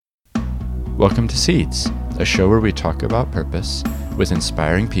Welcome to Seeds, a show where we talk about purpose with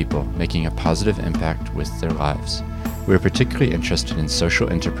inspiring people making a positive impact with their lives. We are particularly interested in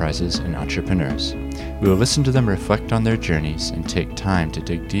social enterprises and entrepreneurs. We will listen to them reflect on their journeys and take time to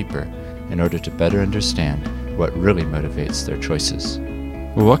dig deeper in order to better understand what really motivates their choices.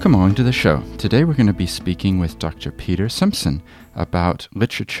 Well, welcome along to the show. Today we're going to be speaking with Dr. Peter Simpson about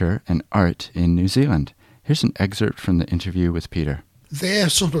literature and art in New Zealand. Here's an excerpt from the interview with Peter. Their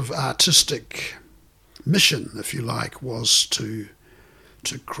sort of artistic mission, if you like, was to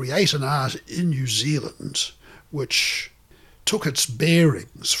create an art in New Zealand which took its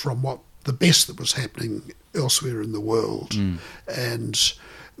bearings from the best that was happening elsewhere in the world. And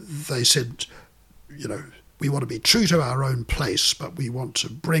they said, we want to be true to our own place, but we want to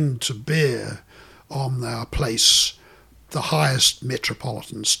bring to bear on our place the highest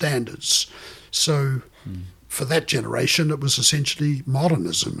metropolitan standards. So for that generation, it was essentially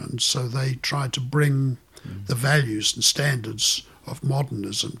modernism, and so they tried to bring the values and standards of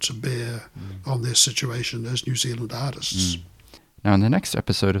modernism to bear on their situation as New Zealand artists. Now, in the next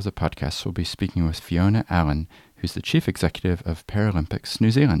episode of the podcast, we'll be speaking with Fiona Allen, who's the Chief Executive of Paralympics New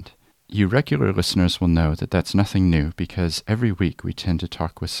Zealand. You regular listeners will know that that's nothing new, because every week we tend to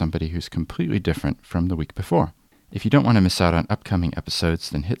talk with somebody who's completely different from the week before. If you don't want to miss out on upcoming episodes,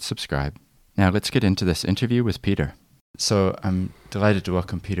 then hit subscribe. Now let's get into this interview with Peter. So I'm delighted to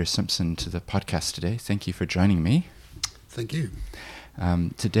welcome Peter Simpson to the podcast today. Thank you for joining me. Thank you.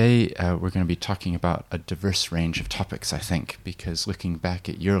 Today we're going to be talking about a diverse range of topics, I think, because looking back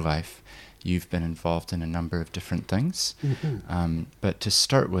at your life, you've been involved in a number of different things. But to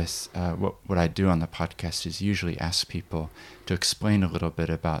start with, what I do on the podcast is usually ask people to explain a little bit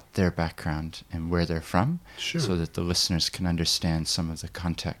about their background and where they're from, so that the listeners can understand some of the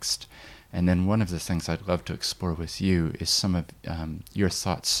context. And then one of the things I'd love to explore with you is some of your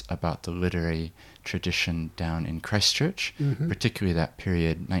thoughts about the literary tradition down in Christchurch, particularly that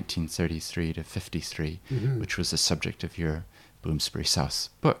period 1933 to 53, which was the subject of your Bloomsbury South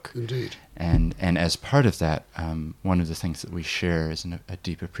book. Indeed. And as part of that, one of the things that we share is a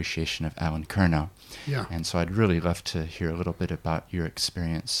deep appreciation of Alan Curnow. Yeah. And so I'd really love to hear a little bit about your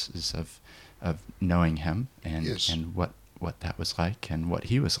experiences of knowing him and what that was like and what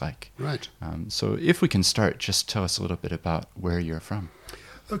he was like. Right. So if we can start, just tell us a little bit about where you're from.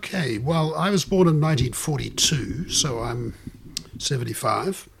 Okay, well, I was born in 1942, so I'm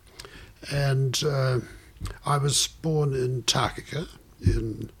 75, and I was born in Takaka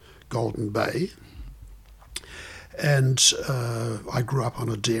in Golden Bay, and I grew up on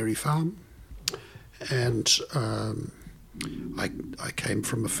a dairy farm, and I came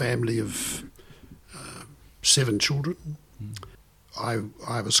from a family of 7 children. I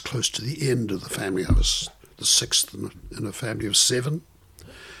was close to the end of the family. I was the 6th in a family of 7.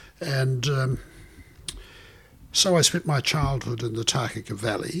 And so I spent my childhood in the Takaka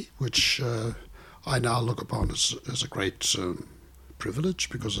Valley, which I now look upon as a great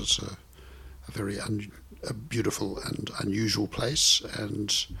privilege, because it's a very beautiful and unusual place,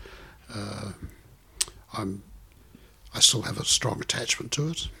 and I still have a strong attachment to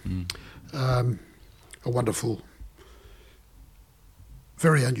it. A wonderful,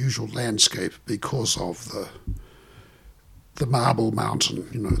 very unusual landscape because of the Marble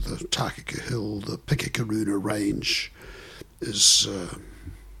Mountain, the Takaka Hill, the Pikakaruna Range is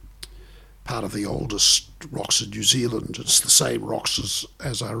part of the oldest rocks in New Zealand. It's the same rocks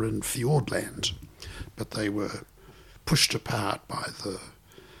as are in Fiordland, but they were pushed apart by the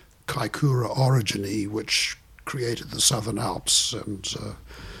Kaikoura orogeny, which created the Southern Alps, and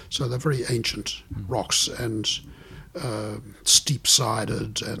so they're very ancient rocks and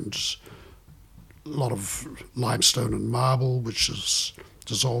steep-sided, and a lot of limestone and marble, which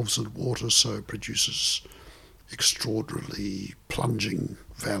dissolves in water, so it produces extraordinarily plunging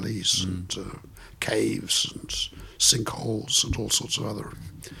valleys and caves and sinkholes and all sorts of other,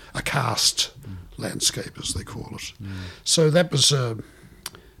 a karst landscape, as they call it. So that was,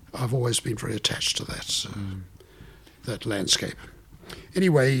 I've always been very attached to that landscape.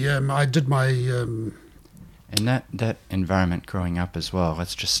 Anyway, I did my... And that environment growing up as well,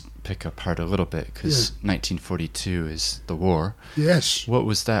 let's just pick apart a little bit, because 1942 is the war. Yes. What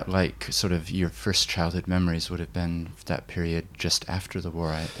was that like? Sort of your first childhood memories would have been that period just after the war,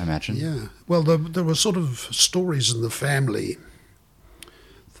 I imagine. Yeah. Well, there were sort of stories in the family,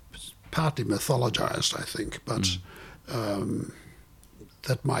 partly mythologized, I think, but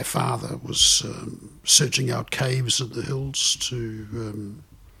that my father was searching out caves in the hills to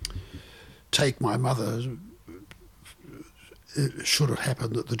take my mother. It should have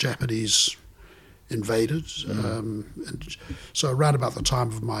happened that the Japanese invaded. And so around about the time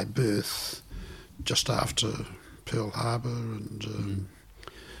of my birth, just after Pearl Harbor,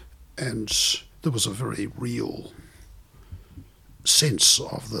 and there was a very real sense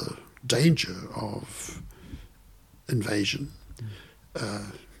of the danger of invasion.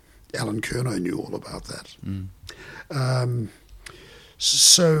 Alan Kernow knew all about that.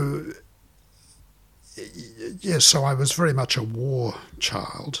 So I was very much a war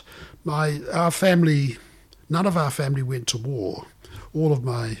child. Our family, none of our family went to war. All of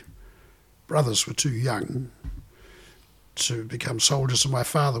my brothers were too young to become soldiers, and my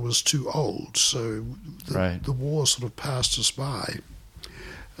father was too old, so the war sort of passed us by.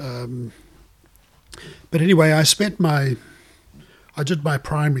 But anyway, I did my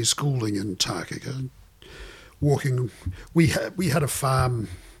primary schooling in Takaka, walking. We had a farm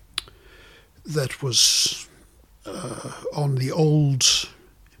that was on the old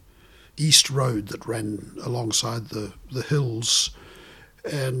East Road that ran alongside the hills,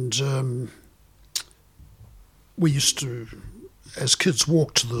 and we used to, as kids,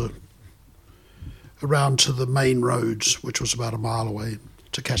 walk around to the main road, which was about a mile away,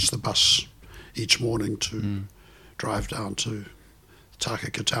 to catch the bus each morning to drive down to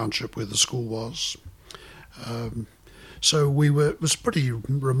Takaka Township where the school was. So it was pretty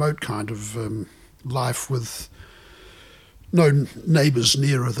remote kind of life with no neighbours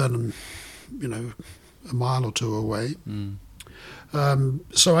nearer than, a mile or two away.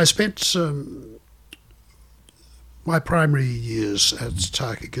 So I spent my primary years at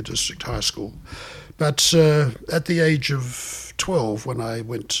Takaka District High School. But at the age of 12, when I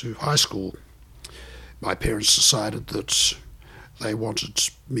went to high school, my parents decided that they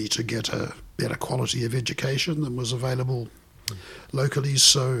wanted me to get a better quality of education than was available locally,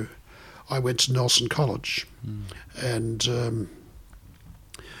 so I went to Nelson College and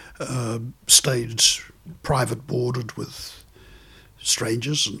stayed private boarded with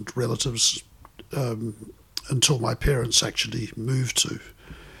strangers and relatives until my parents actually moved to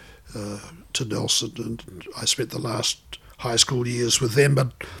Nelson, and I spent the last high school years with them.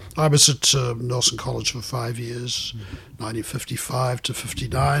 But I was at Nelson College for 5 years, 1955 to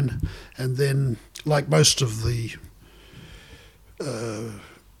 59, and then, like most of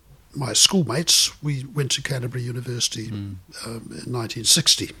my schoolmates, we went to Canterbury University in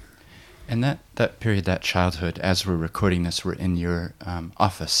 1960. And that period, that childhood, as we're recording this, we're in your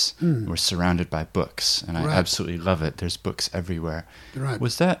office. We're surrounded by books, and I absolutely love it. There's books everywhere. Right.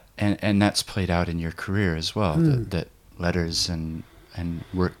 Was that, and that's played out in your career as well, that letters and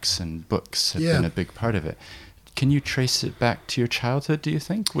works and books have been a big part of it. Can you trace it back to your childhood, do you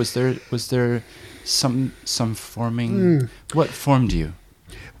think? Was there some forming? What formed you?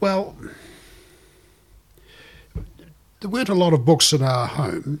 Well, there weren't a lot of books in our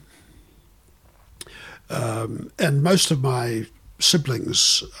home. And most of my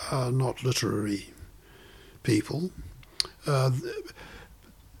siblings are not literary people.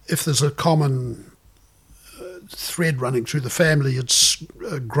 If there's a common thread running through the family, it's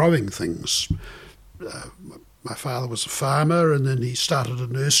growing things. My father was a farmer, and then he started a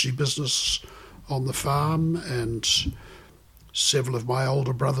nursery business on the farm, and several of my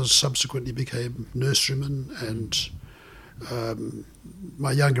older brothers subsequently became nurserymen, and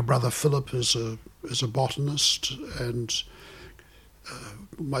my younger brother Philip is a botanist, and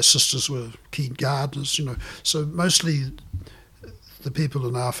my sisters were keen gardeners, So mostly the people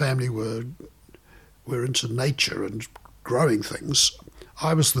in our family were into nature and growing things.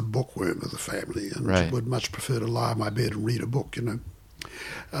 I was the bookworm of the family, and would much prefer to lie in my bed and read a book,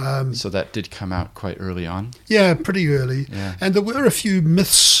 So that did come out quite early on? Yeah, pretty early. Yeah. And there were a few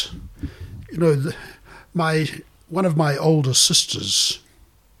myths. One of my older sisters,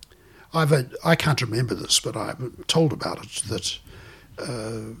 I can't remember this, but I'm told about it, that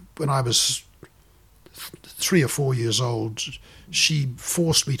when I was 3 or 4 years old, she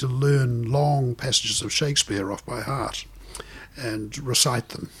forced me to learn long passages of Shakespeare off by heart and recite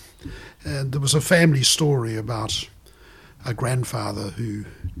them. And there was a family story about a grandfather who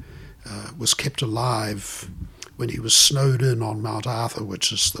was kept alive when he was snowed in on Mount Arthur,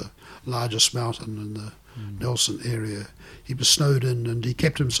 which is the largest mountain in the Nelson area. He was snowed in, and he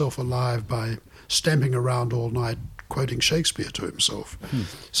kept himself alive by stamping around all night quoting Shakespeare to himself.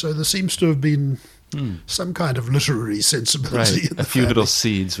 So there seems to have been some kind of literary sensibility in the a few family. little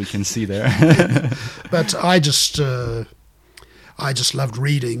seeds we can see there. But I just loved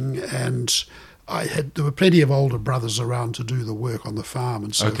reading, and there were plenty of older brothers around to do the work on the farm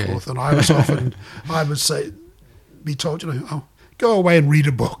and so forth, and I would be told, go away and read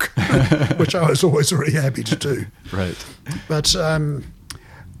a book, which I was always very happy to do. Right. But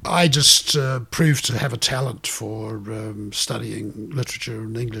I just proved to have a talent for studying literature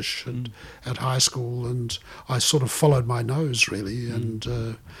and English at high school, and I sort of followed my nose really,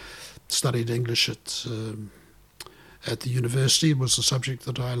 and studied English at the university. It was the subject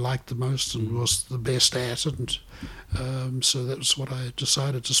that I liked the most and was the best at, and so that's what I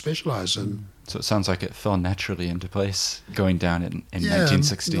decided to specialise in. So it sounds like it fell naturally into place going down in Yeah,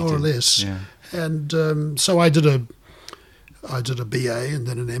 1960. more or less. Yeah. And so I did a BA and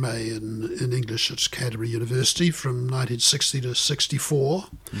then an MA in English at Canterbury University from 1960 to 64.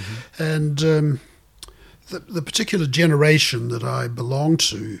 And the particular generation that I belonged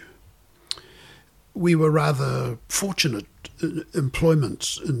to, we were rather fortunate in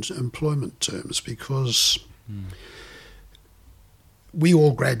employment terms, because we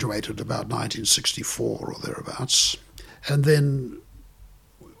all graduated about 1964 or thereabouts, and then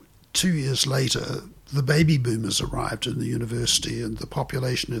 2 years later the baby boomers arrived in the university, and the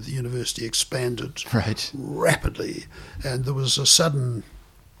population of the university expanded rapidly, and there was a sudden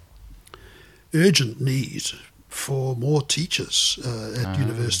urgent need for more teachers at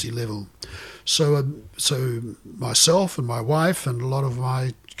university level. So myself and my wife and a lot of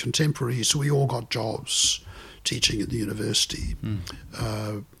my contemporaries, we all got jobs teaching at the university,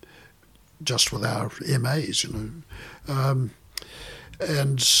 just with our MAs,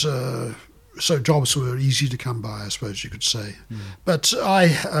 and so jobs were easy to come by, I suppose you could say. But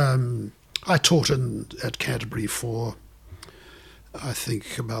I taught at Canterbury for, I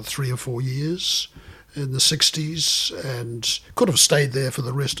think, about 3 or 4 years in the 60s, and could have stayed there for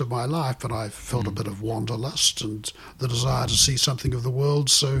the rest of my life, but I felt a bit of wanderlust and the desire to see something of the world,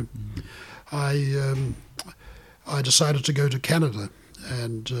 so I decided to go to Canada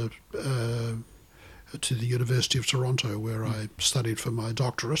and to the University of Toronto, where I studied for my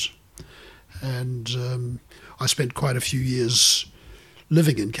doctorate, and I spent quite a few years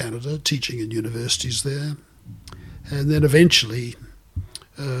living in Canada, teaching in universities there, and then eventually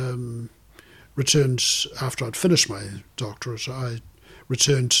returned, after I'd finished my doctorate, I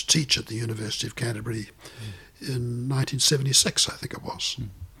returned to teach at the University of Canterbury in 1976, I think it was.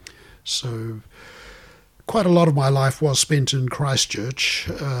 So quite a lot of my life was spent in Christchurch,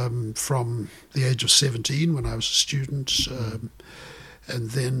 from the age of 17 when I was a student, and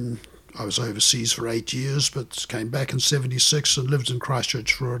then I was overseas for 8 years, but came back in 76 and lived in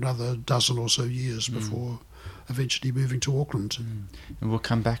Christchurch for another dozen or so years before eventually moving to Auckland. And we'll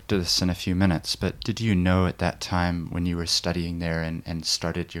come back to this in a few minutes, but did you know at that time when you were studying there and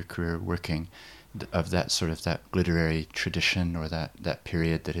started your career working of that sort of that literary tradition, or that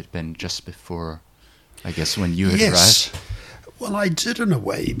period that had been just before, I guess, when you had arrived? Well, I did in a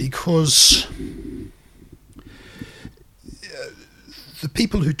way, because the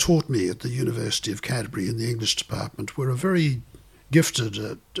people who taught me at the University of Canterbury in the English department were a very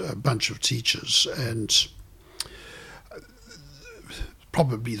gifted bunch of teachers, and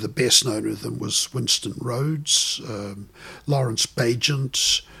probably the best known of them was Winston Rhodes, Lawrence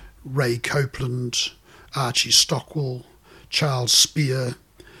Bagent, Ray Copeland, Archie Stockwell, Charles Spear.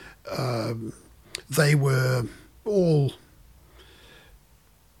 They were all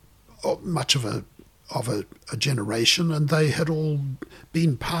much of a generation, and they had all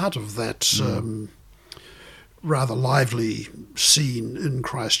been part of that rather lively scene in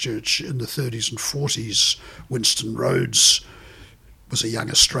Christchurch in the 30s and 40s. Winston Rhodes was a young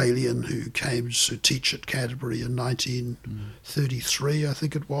Australian who came to teach at Canterbury in 1933, I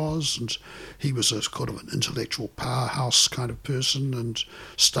think it was, and he was a kind of an intellectual powerhouse kind of person, and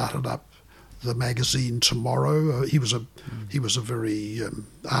started up the magazine Tomorrow. He was a very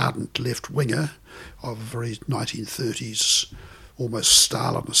ardent left winger of a very 1930s, almost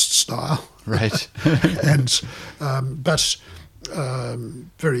Stalinist style. Right. And but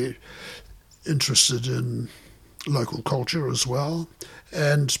very interested in local culture as well,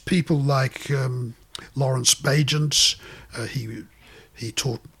 and people like Lawrence Bagent. He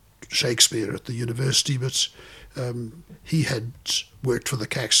taught Shakespeare at the university, but he had worked for the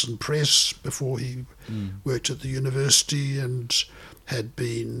Caxton Press before he worked at the university, and had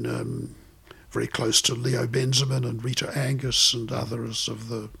been very close to Leo Benjamin and Rita Angus and others of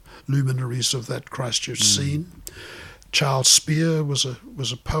the luminaries of that Christchurch scene. Charles Spear was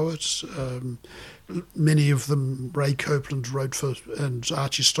a poet. Many of them, Ray Copeland wrote for, and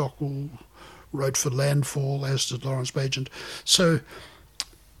Archie Stockwell wrote for Landfall, as did Lawrence Bagent. So,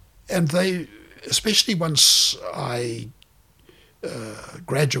 and they, especially once I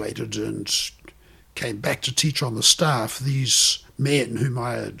graduated and came back to teach on the staff, these men whom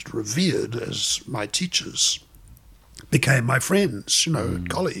I had revered as my teachers became my friends, and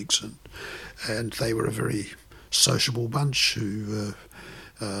colleagues, and they were a very sociable bunch who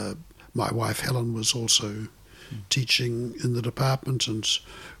My wife Helen was also teaching in the department, and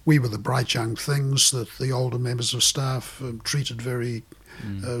we were the bright young things that the older members of staff treated very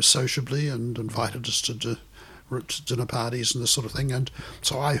sociably and invited us to dinner parties and this sort of thing. And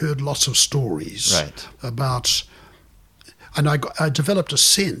so I heard lots of stories about, and I developed a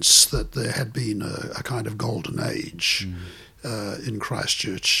sense that there had been a kind of golden age in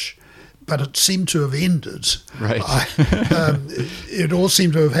Christchurch, but it seemed to have ended. Right. It all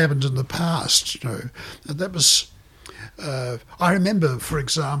seemed to have happened in the past, And that was, I remember, for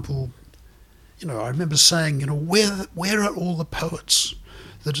example, I remember saying, where are all the poets?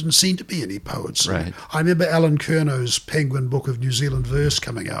 There didn't seem to be any poets. Right. I remember Alan Kernow's Penguin Book of New Zealand Verse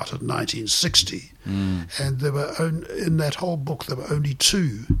coming out in 1960, and there were in that whole book there were only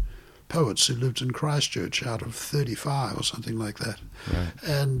 2 poets who lived in Christchurch out of 35 or something like that. Right.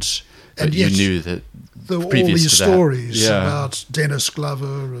 And but yet you knew that there were all these stories yeah. about Dennis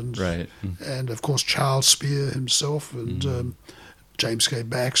Glover and right. and of course Charles Spear himself and James K.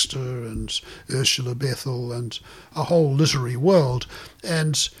 Baxter and Ursula Bethel and a whole literary world.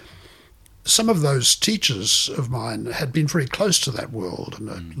 And some of those teachers of mine had been very close to that world.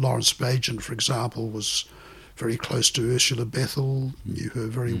 And Lawrence Bajan, for example, was very close to Ursula Bethel, knew her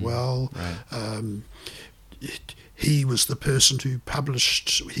very well. Right. He was the person who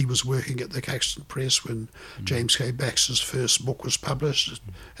published, he was working at the Caxton Press when James K. Baxter's first book was published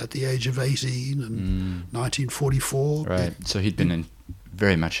at the age of 18 in 1944. Right, so he'd been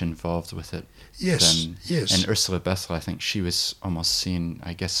very much involved with it. Yes, then. yes. And Ursula Bethel, I think she was almost seen,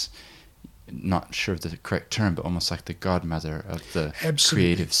 I guess, not sure of the correct term, but almost like the godmother of the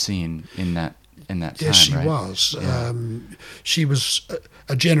creative scene in that time, yes, she right? was. Yeah. She was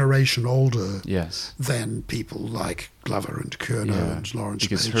a generation older yes. than people like Glover and Kerner and Lawrence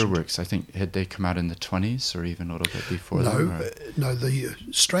because Page. her works, I think, had they come out in the 20s or even a little bit before that? No, the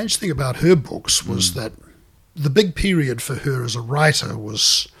strange thing about her books was that the big period for her as a writer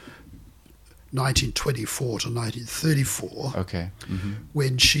was 1924 to 1934, okay. Mm-hmm.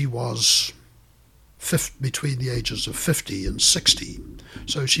 when she was between the ages of 50 and 60.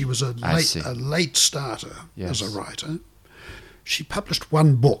 So she was a late starter as a writer. She published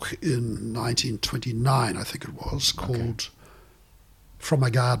one book in 1929, I think it was, called From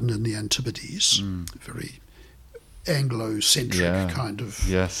a Garden in the Antipodes, very Anglo-centric kind of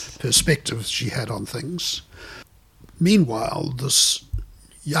perspective she had on things. Meanwhile, this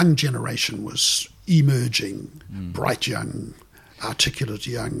young generation was emerging, bright young, articulate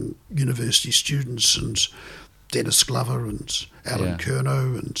young university students, and Dennis Glover and Alan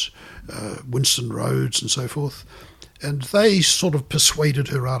Kernow and Winston Rhodes and so forth. And they sort of persuaded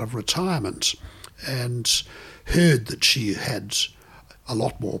her out of retirement and heard that she had a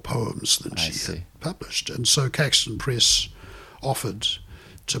lot more poems than she had published. And so Caxton Press offered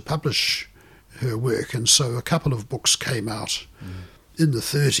to publish her work. And so a couple of books came out in the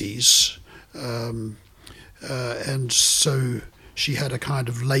 30s. And so she had a kind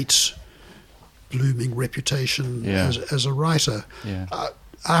of late blooming reputation as a writer.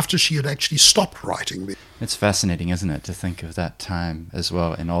 After she had actually stopped writing. It's fascinating, isn't it, to think of that time as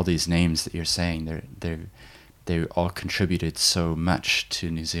well, and all these names that you're saying, they all contributed so much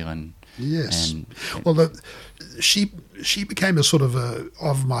to New Zealand. Yes. Well, she became a sort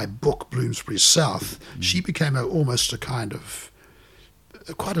of my book, Bloomsbury South, she became almost a kind of,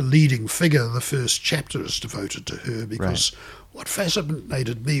 quite a leading figure. The first chapter is devoted to her because what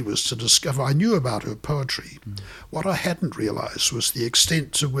fascinated me was to discover, I knew about her poetry. What I hadn't realized was the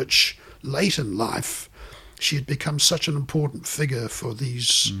extent to which, late in life, she had become such an important figure for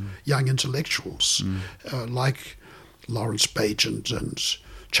these young intellectuals, like Lawrence Bajan and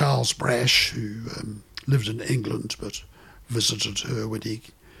Charles Brash, who lived in England but visited her when he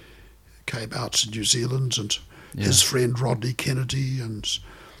came out to New Zealand, and his friend Rodney Kennedy and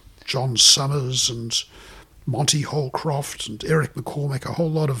John Summers and Monty Holcroft and Eric McCormack, a whole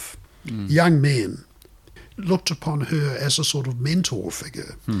lot of young men looked upon her as a sort of mentor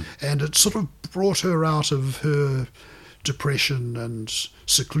figure. And it sort of brought her out of her depression and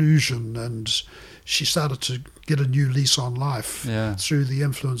seclusion, and she started to get a new lease on life through the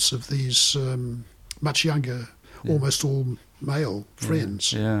influence of these much younger, almost all male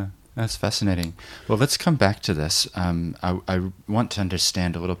friends. Yeah. That's fascinating. Well, let's come back to this. I want to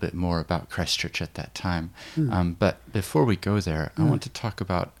understand a little bit more about Christchurch at that time. But before we go there, I want to talk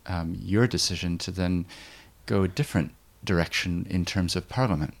about your decision to then go a different direction in terms of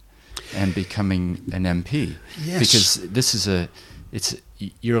Parliament and becoming an MP. Yes. Because this is it's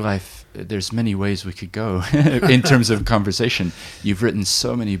your life. There's many ways we could go in terms of conversation. You've written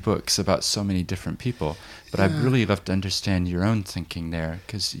so many books about so many different people, but I'd really love to understand your own thinking there,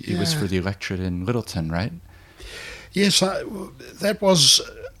 because it was for the electorate in Littleton, right? Yes, that was,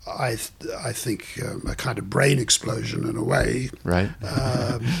 I think, a kind of brain explosion in a way. Right.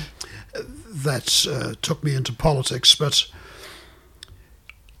 That took me into politics, but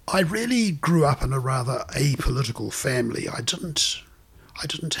I really grew up in a rather apolitical family. I didn't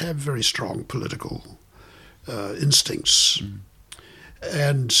have very strong political instincts,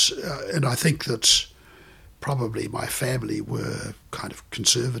 and I think that probably my family were kind of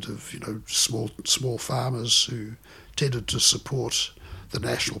conservative, small farmers who tended to support the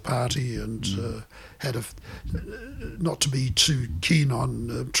National Party and had not to be too keen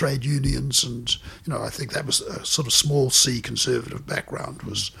on trade unions, and I think that was a sort of small C conservative background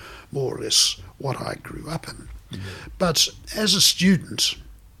was more or less what I grew up in. But as a student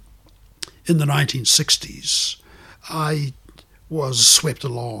in the 1960s, I was swept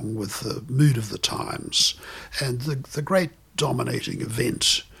along with the mood of the times, and the great dominating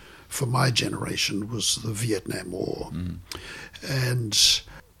event for my generation was the Vietnam War. And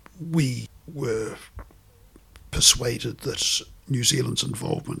we were persuaded that New Zealand's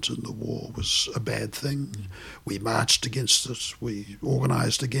involvement in the war was a bad thing. We marched against it. We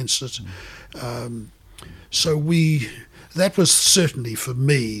organised against it. So that was certainly for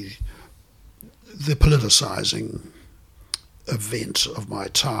me the politicising event of my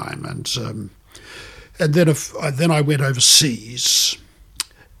time. And then I went overseas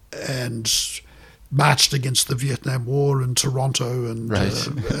and marched against the Vietnam War in Toronto and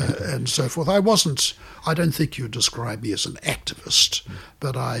and so forth. I don't think you would describe me as an activist,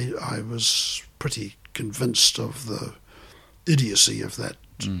 but I was pretty convinced of the idiocy of that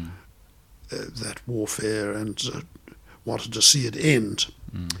that warfare and wanted to see it end.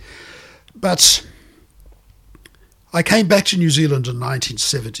 But I came back to New Zealand in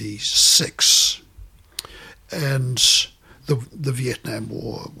 1976, and the Vietnam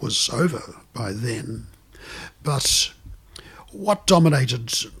War was over by then. But what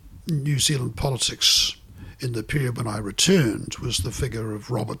dominated New Zealand politics in the period when I returned was the figure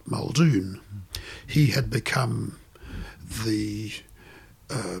of Robert Muldoon. He had become the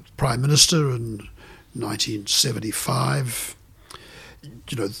Prime Minister in 1975.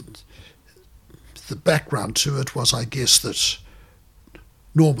 The background to it was, I guess, that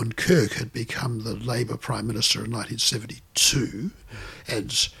Norman Kirk had become the Labour Prime Minister in 1972,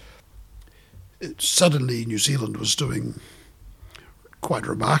 and suddenly New Zealand was doing quite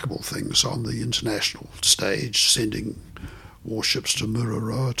remarkable things on the international stage, sending warships to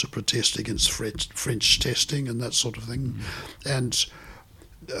Mururoa to protest against French testing and that sort of thing. And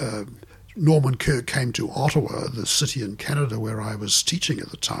Norman Kirk came to Ottawa, the city in Canada where I was teaching at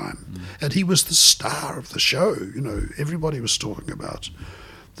the time, and he was the star of the show. Everybody was talking about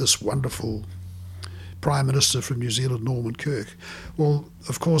this wonderful Prime Minister from New Zealand, Norman Kirk. Well,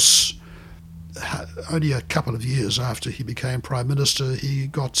 of course, only a couple of years after he became Prime Minister, he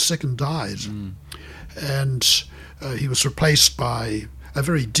got sick and died. And he was replaced by a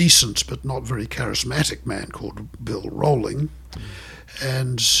very decent but not very charismatic man called Bill Rowling.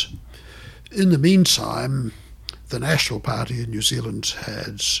 And in the meantime, the National Party in New Zealand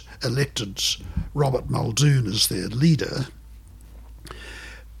had elected Robert Muldoon as their leader,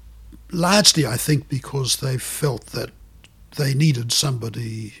 largely, I think, because they felt that they needed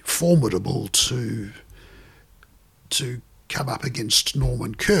somebody formidable to come up against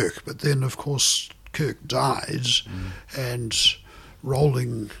Norman Kirk. But then, of course, Kirk died, and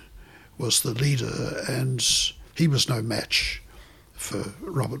Rowling was the leader, and he was no match for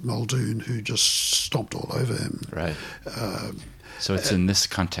Robert Muldoon, who just stomped all over him. Right. So it's in this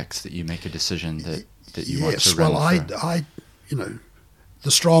context that you make a decision that you want to run for. Yes, well, the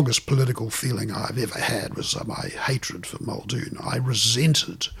strongest political feeling I've ever had was my hatred for Muldoon. I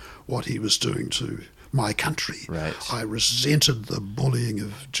resented what he was doing to my country. Right. I resented the bullying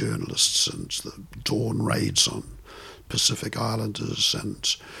of journalists and the dawn raids on Pacific Islanders,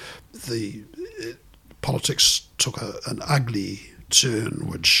 and the politics took an ugly turn,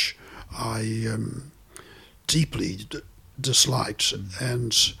 which I deeply disliked,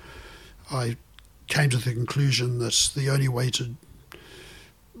 and I came to the conclusion that the only way to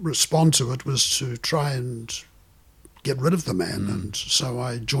respond to it was to try and get rid of the man, and so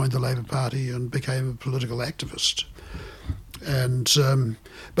I joined the Labour Party and became a political activist. And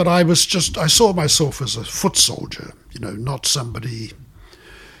but I saw myself as a foot soldier, not somebody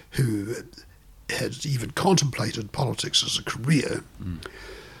who had even contemplated politics as a career.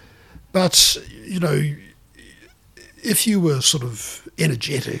 But if you were sort of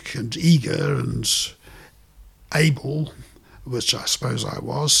energetic and eager and able, which I suppose I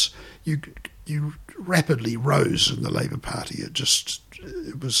was, you rapidly rose in the Labour Party.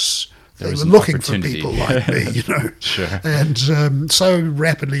 They were looking for people like me, you know. Sure. And so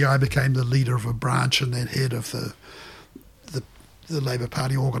rapidly I became the leader of a branch and then head of the Labour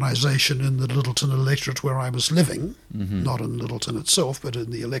Party organisation in the Littleton electorate where I was living, not in Littleton itself, but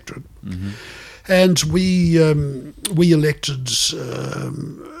in the electorate. And we elected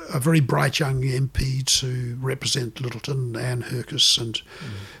a very bright young MP to represent Littleton, Anne Hercus, and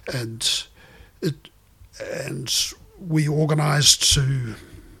we organised to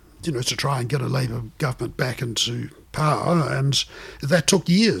try and get a Labour government back into power, and that took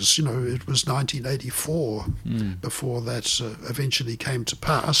years. It was 1984 before that eventually came to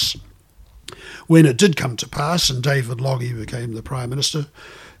pass. When it did come to pass and David Logie became the Prime Minister,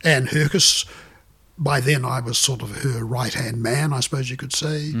 Anne Hercus, by then I was sort of her right-hand man, I suppose you could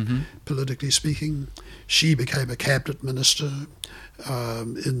say, politically speaking. She became a cabinet minister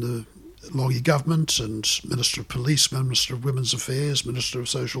in the Logie government, and Minister of Police, Minister of Women's Affairs, Minister of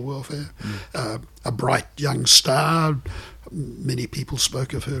Social Welfare, a bright young star. Many people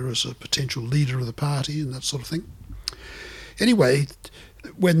spoke of her as a potential leader of the party and that sort of thing. Anyway,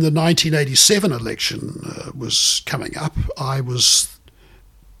 when the 1987 election was coming up, I was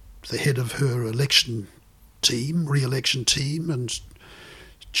the head of her re-election team, and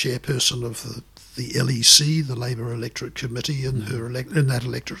chairperson of the LEC, the Labour Electorate Committee, in that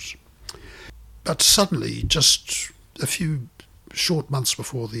electorate. But suddenly, just a few short months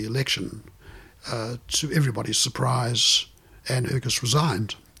before the election, to everybody's surprise, Anne Hercus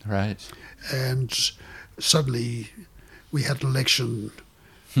resigned. Right. And suddenly we had an election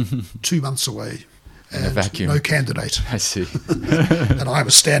 2 months away. In a vacuum. No candidate. I see. And I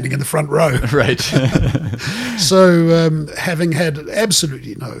was standing in the front row. Right. So having had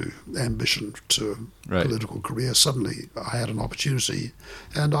absolutely no ambition to a political career, suddenly I had an opportunity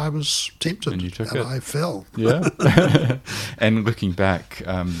and I was tempted. And you took it. I fell. Yeah. And looking back,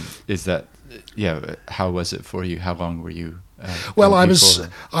 how was it for you? How long were you? Well, I was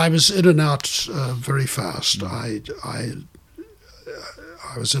in and out very fast. I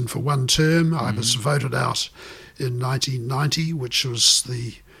was in for one term. I was voted out in 1990, which was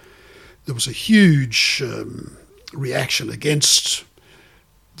there was a huge reaction against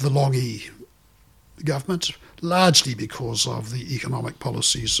the Logie government, largely because of the economic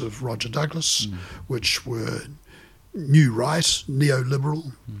policies of Roger Douglas, which were new right,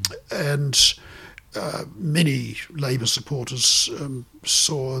 neoliberal, and many Labour supporters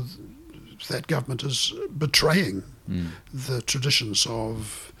saw that government as betraying the traditions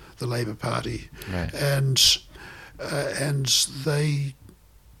of the Labour Party, and they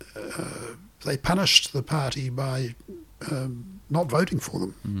punished the party by not voting for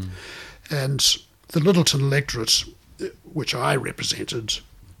them. And the Littleton electorate, which I represented,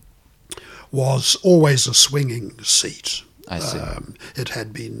 was always a swinging seat. I see. It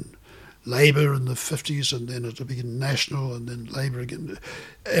had been Labour in the 50s, and then it had been National, and then Labour again,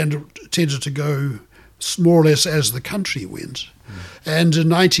 and it tended to go more or less as the country went. And in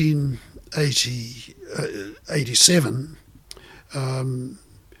 1987,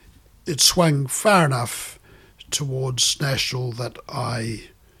 it swung far enough towards National that I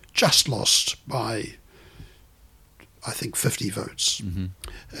just lost by, I think, 50 votes.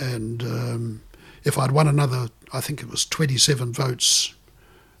 And if I'd won another, I think it was 27 votes,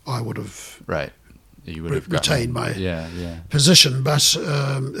 I would have retained my position. But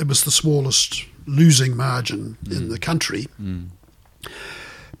it was the smallest losing margin in the country.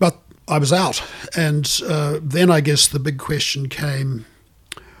 But I was out. And then I guess the big question came,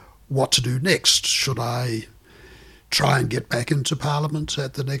 what to do next? Should I try and get back into Parliament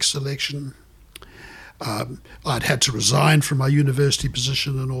at the next election? I'd had to resign from my university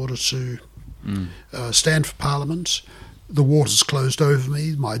position in order to stand for Parliament. The waters closed over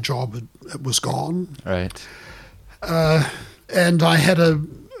me. My job was gone. Right. And I had a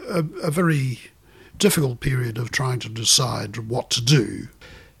very difficult period of trying to decide what to do.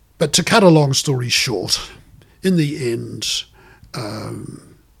 But to cut a long story short, in the end,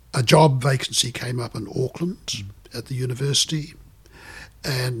 a job vacancy came up in Auckland at the university,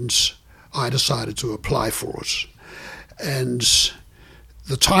 and I decided to apply for it. And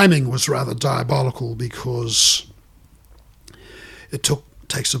the timing was rather diabolical because it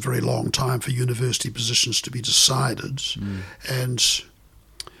takes a very long time for university positions to be decided, and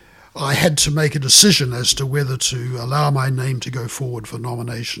I had to make a decision as to whether to allow my name to go forward for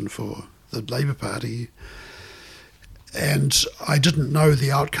nomination for the Labour Party. And I didn't know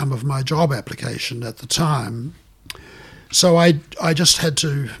the outcome of my job application at the time, So I just had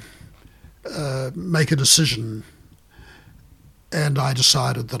to make a decision, and I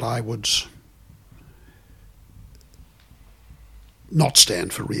decided that I would not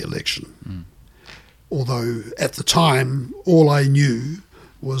stand for re-election. Although at the time, all I knew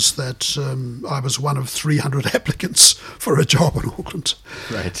was that I was one of 300 applicants for a job in Auckland.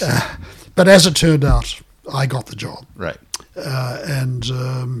 Right. But as it turned out, I got the job. Right. And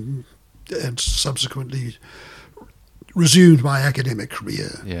subsequently resumed my academic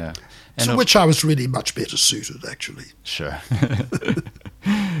career. Yeah. To which I was really much better suited, actually. Sure.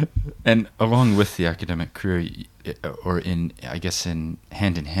 And along with the academic career, or in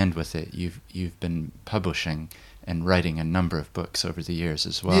hand with it, you've been publishing and writing a number of books over the years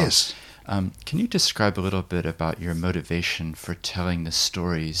as well. Yes. Can you describe a little bit about your motivation for telling the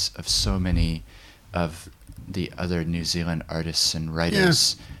stories of so many of the other New Zealand artists and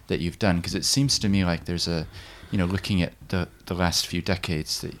writers that you've done? Because it seems to me like there's looking at the last few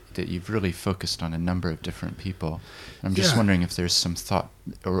decades, that you've really focused on a number of different people. I'm just wondering if there's some thought,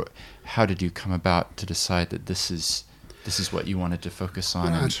 or how did you come about to decide that this is what you wanted to focus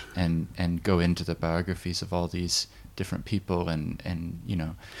on, right, and go into the biographies of all these different people, and.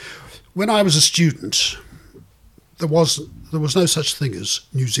 When I was a student, there was no such thing as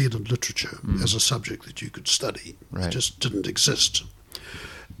New Zealand literature as a subject that you could study. Right. It just didn't exist.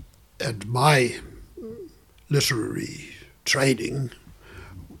 And my literary training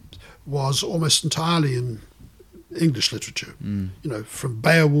was almost entirely in English literature, from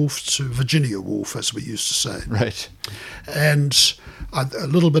Beowulf to Virginia Woolf, as we used to say. Right. And a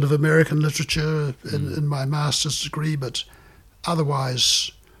little bit of American literature in my master's degree, but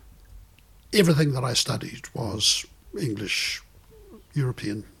otherwise everything that I studied was English,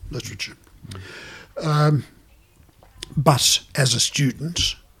 European literature. But as a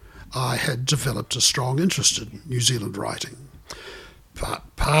student, I had developed a strong interest in New Zealand writing,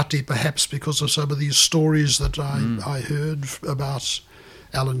 partly perhaps because of some of these stories that I heard about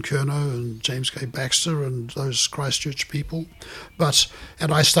Alan Curnow and James K. Baxter and those Christchurch people.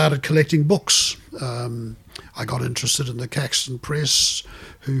 And I started collecting books. I got interested in the Caxton Press,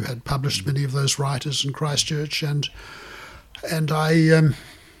 who had published many of those writers in Christchurch, and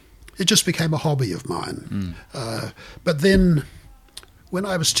it just became a hobby of mine. But then, when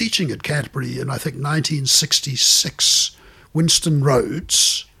I was teaching at Canterbury in, I think, 1966, Winston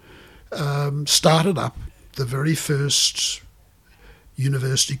Rhodes started up the very first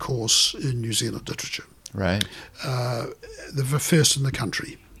university course in New Zealand literature. Right. The first in the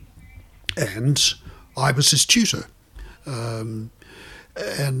country. And I was his tutor.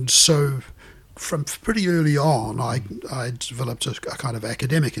 And so from pretty early on, I developed a kind of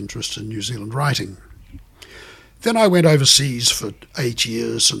academic interest in New Zealand writing. Then I went overseas for 8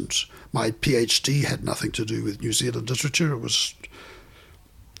 years, and my PhD had nothing to do with New Zealand literature. It was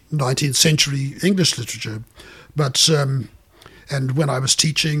 19th century English literature. But and when I was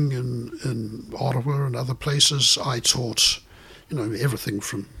teaching in Ottawa and other places, I taught, everything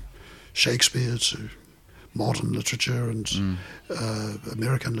from Shakespeare to modern literature and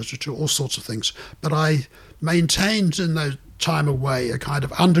American literature, all sorts of things. But I maintained in that time away a kind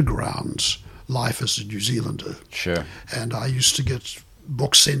of underground life as a New Zealander. Sure. And I used to get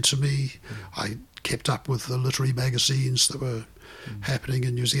books sent to me. I kept up with the literary magazines that were happening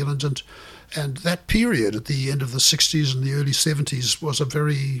in New Zealand. And that period at the end of the 60s and the early 70s was a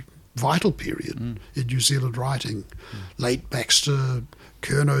very vital period in New Zealand writing. Late Baxter,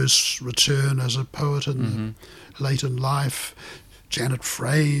 Curnow's return as a poet late in life, Janet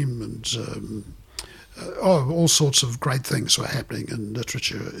Frame, and all sorts of great things were happening in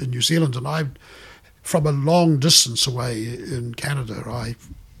literature in New Zealand. And I, from a long distance away in Canada, I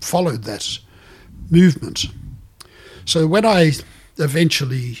followed that movement. So when I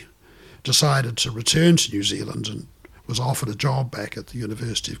eventually decided to return to New Zealand and was offered a job back at the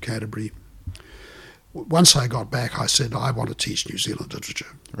University of Canterbury, once I got back, I said, I want to teach New Zealand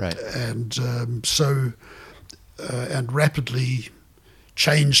literature. Right. And and rapidly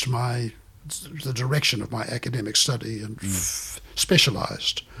changed the direction of my academic study and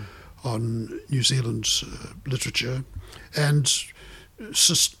specialised on New Zealand literature, and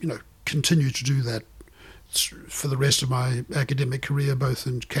continued to do that for the rest of my academic career, both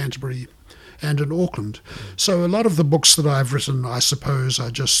in Canterbury and in Auckland. So a lot of the books that I've written, I suppose,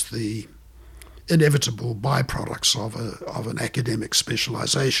 are just the inevitable byproducts of an academic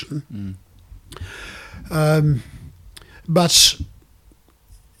specialisation. But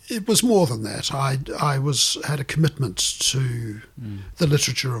it was more than that. I had a commitment to the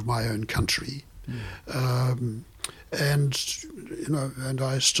literature of my own country, and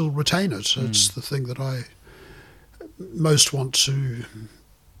I still retain it. It's the thing that I most want to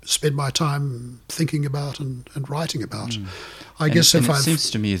spend my time thinking about and writing about. I guess it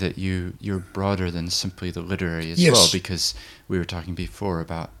seems to me that you're broader than simply the literary as Yes. well, because we were talking before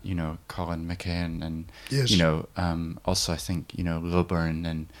about, Colin McCann and, Yes. also I think, Lilburn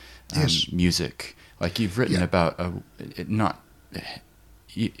and Yes. music. Like you've written Yeah. about,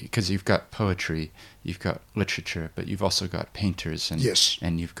 because you've got poetry, you've got literature, but you've also got painters and Yes.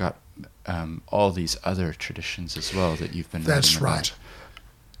 and you've got all these other traditions as well that you've been That's writing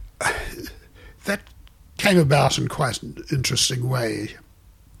about. right. That came about in quite an interesting way.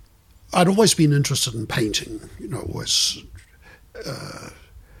 I'd always been interested in painting, always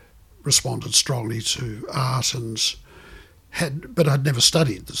responded strongly to art but I'd never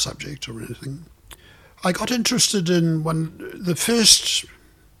studied the subject or anything. I got interested in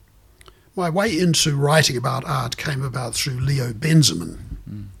my way into writing about art came about through Leo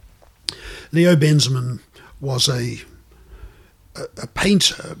Benjamin. Leo Benjamin was a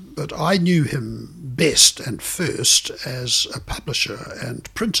painter, but I knew him best and first as a publisher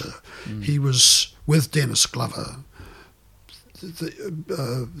and printer. He was with Dennis Glover,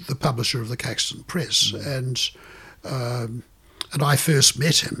 the publisher of the Caxton Press, and I first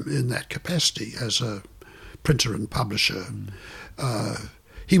met him in that capacity as a printer and publisher.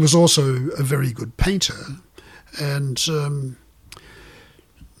 He was also a very good painter, and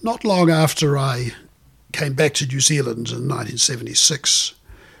not long after I came back to New Zealand in 1976,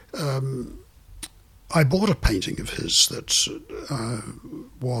 I bought a painting of his that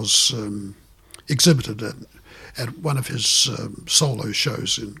was exhibited at one of his solo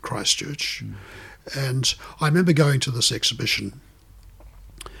shows in Christchurch. And I remember going to this exhibition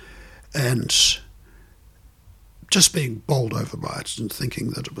and just being bowled over by it and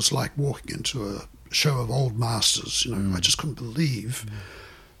thinking that it was like walking into a show of old masters. I just couldn't believe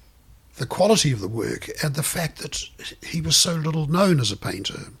the quality of the work and the fact that he was so little known as a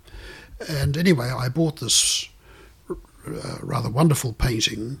painter. And anyway, I bought this rather wonderful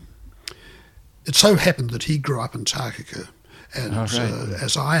painting. It so happened that he grew up in Takaka, and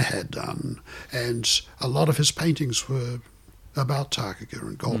as I had done, and a lot of his paintings were about Takaka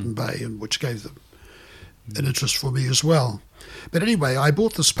and Golden Bay, and which gave them an interest for me as well. But anyway, I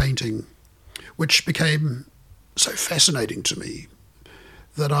bought this painting, which became so fascinating to me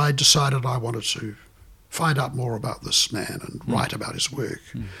that I decided I wanted to find out more about this man and write about his work,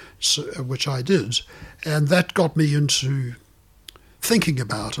 which I did. And that got me into thinking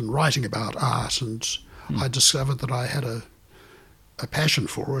about and writing about art, and I discovered that I had a passion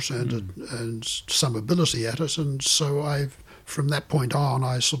for it and some ability at it. And so from that point on,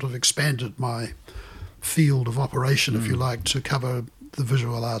 I sort of expanded my field of operation, if you like, to cover the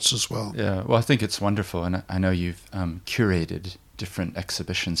visual arts as well. Yeah, well, I think it's wonderful, and I know you've curated different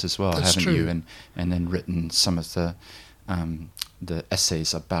exhibitions as well, That's haven't true. you? And then written some of the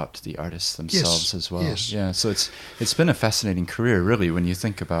essays about the artists themselves as well. Yes. Yeah, so it's been a fascinating career, really, when you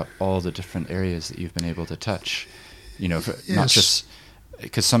think about all the different areas that you've been able to touch. Not just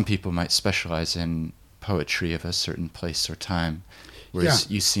because some people might specialize in poetry of a certain place or time, whereas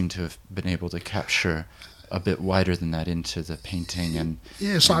you seem to have been able to capture a bit wider than that into the painting. And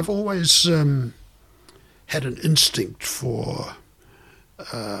I've always had an instinct for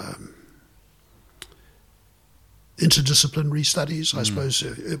interdisciplinary studies, I suppose,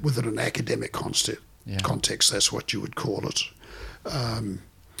 within an academic context, that's what you would call it. And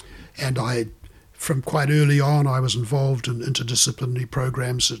from quite early on, I was involved in interdisciplinary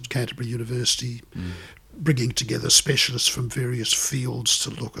programs at Canterbury University, bringing together specialists from various fields to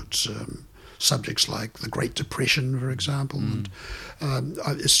look at subjects like the Great Depression, for example. And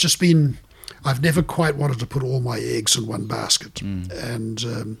it's just been, I've never quite wanted to put all my eggs in one basket,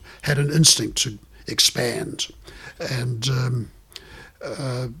 and had an instinct to expand. And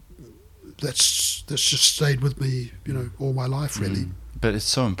that's just stayed with me, all my life, really. But it's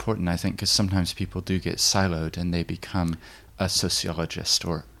so important, I think, because sometimes people do get siloed and they become a sociologist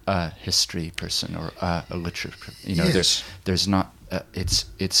or a history person or a literature. Yes. There's not. It's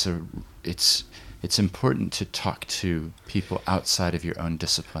important to talk to people outside of your own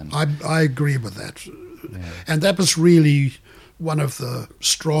discipline. I agree with that, Yeah. and that was really one of the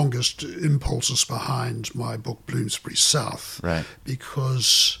strongest impulses behind my book Bloomsbury South. Right.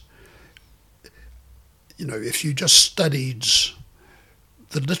 Because if you just studied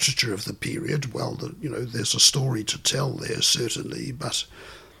the literature of the period, well, there's a story to tell there, certainly, but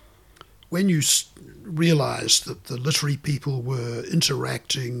when you realised that the literary people were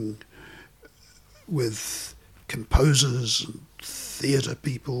interacting with composers and theatre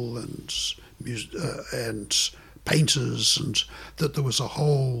people and painters, and that there was a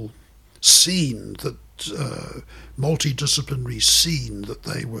whole scene that multidisciplinary scene that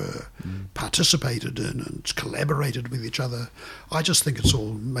they were participated in and collaborated with each other. I just think it's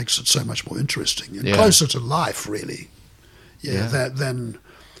all makes it so much more interesting and closer to life, really.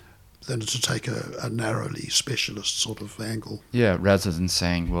 Than to take a narrowly specialist sort of angle. Yeah, rather than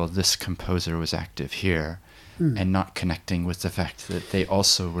saying, well, this composer was active here, and not connecting with the fact that they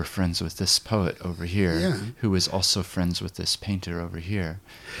also were friends with this poet over here, who was also friends with this painter over here.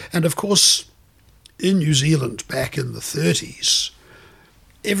 And of course, in New Zealand back in the 30s,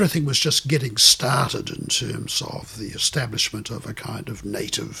 everything was just getting started in terms of the establishment of a kind of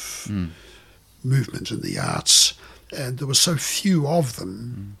native movement in the arts. And there were so few of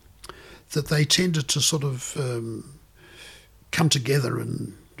them that they tended to sort of come together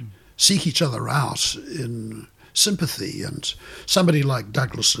and seek each other out in sympathy. And somebody like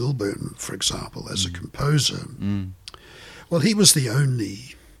Douglas Ilbourne, for example, as a composer, well, he was the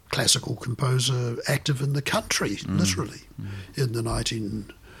only classical composer active in the country, literally, in the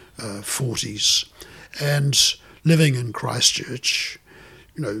 1940s. And living in Christchurch,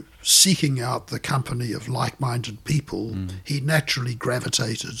 seeking out the company of like-minded people, he naturally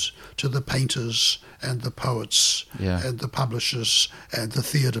gravitated to the painters and the poets and the publishers and the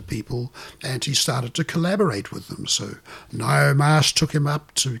theatre people, and he started to collaborate with them. So Naomi Marsh took him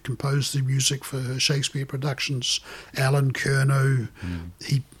up to compose the music for her Shakespeare productions. Alan Curnow,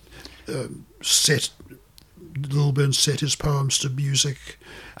 Lilburn set his poems to music.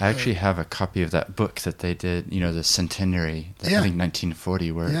 I actually have a copy of that book that they did, the centenary, I think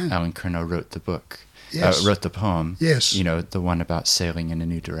 1940, where Alan Curnow wrote the book, wrote the poem. Yes. The one about sailing in a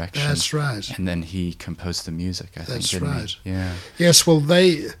new direction. That's right. And then he composed the music, I think, That's didn't right. he? Yeah. Yes, well,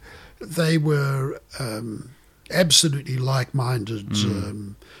 they were absolutely like-minded.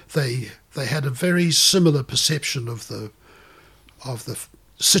 They had a very similar perception of the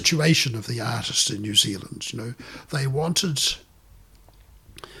situation of the artist in New Zealand. They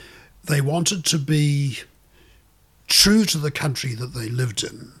wanted to be true to the country that they lived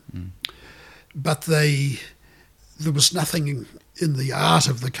in, but there was nothing in the art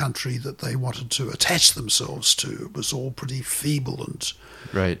of the country that they wanted to attach themselves to. It was all pretty feeble and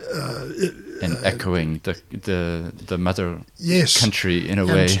and echoing the mother country in a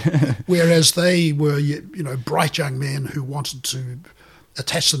way. Whereas they were, bright young men who wanted to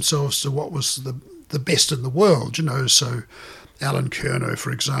attach themselves to what was the best in the world, So Alan Curnow,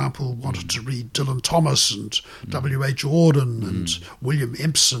 for example, wanted to read Dylan Thomas and W.H. Auden and William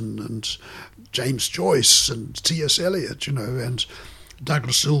Empson and James Joyce and T.S. Eliot, and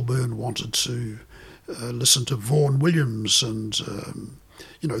Douglas Ilbourne wanted to listen to Vaughan Williams and,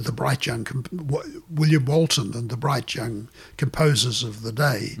 the bright young William Walton and the bright young composers of the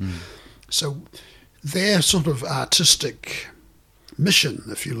day. So their sort of artistic mission,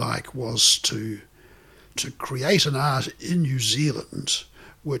 if you like, was to create an art in New Zealand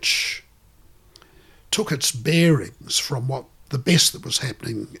which took its bearings from the best that was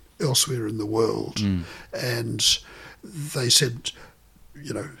happening elsewhere in the world. And they said,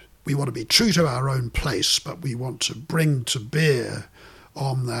 we want to be true to our own place, but we want to bring to bear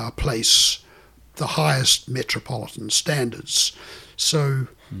on our place the highest metropolitan standards. So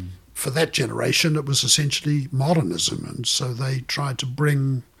for that generation, it was essentially modernism, and so they tried to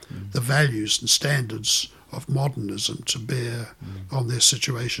bring the values and standards of modernism to bear on their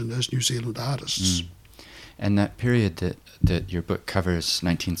situation as New Zealand artists. And that period that your book covers,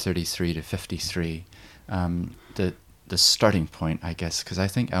 1933 to 53, the starting point, I guess, because I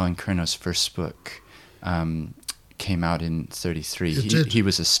think Alan Curnow's first book came out in 33. He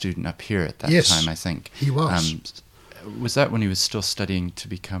was a student up here at that time, I think. He was. Was that when he was still studying to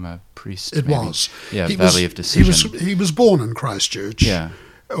become a priest? It maybe? Was. Yeah, Valley of Decision. He was born in Christchurch. Yeah.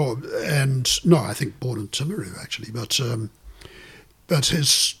 I think born in Timaru, actually. But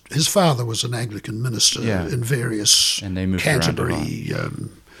his father was an Anglican minister in various Canterbury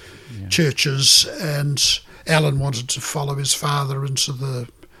churches, and Alan wanted to follow his father into the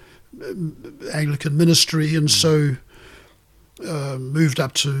Anglican ministry, and so moved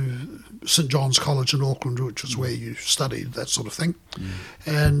up to St John's College in Auckland, which was where you studied that sort of thing.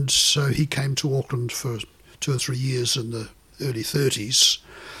 And so he came to Auckland for 2 or 3 years in the early 30s.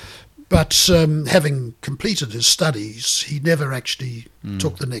 But having completed his studies, he never actually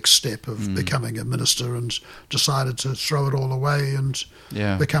took the next step of becoming a minister, and decided to throw it all away and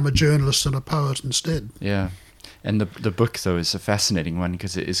become a journalist and a poet instead. Yeah. And the book, though, is a fascinating one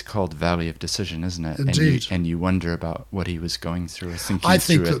because it is called Valley of Decision, isn't it? Indeed. And you wonder about what he was going through or thinking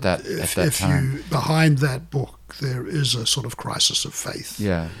through at that time. Behind that book, there is a sort of crisis of faith.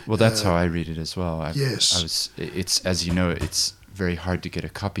 Yeah. Well, that's how I read it as well. Yes. It's, as you know, it's very hard to get a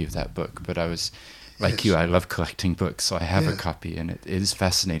copy of that book, but I was like Yes. you, I love collecting books, so I have a Yeah. copy, and it is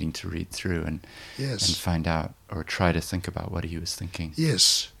fascinating to read through and Yes. find out or try to think about what he was thinking.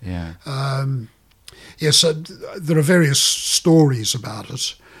 Yes. Yeah. Yes, there are various stories about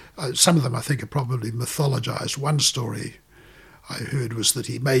it. Some of them I think are probably mythologized. One story I heard was that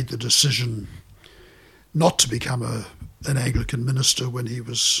he made the decision not to become an Anglican minister when he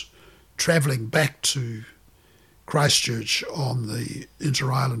was travelling back to Christchurch on the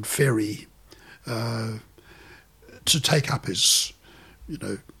Inter-Island ferry to take up his,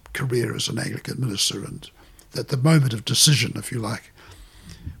 career as an Anglican minister, and that the moment of decision, if you like,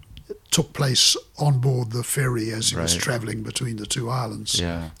 took place on board the ferry as he was Right. travelling between the two islands.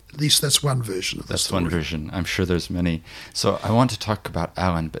 Yeah. At least that's one version of the That's story. one version. I'm sure there's many. So I want to talk about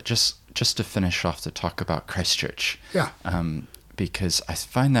Alan, but just to finish off the talk about Christchurch. Yeah. Because I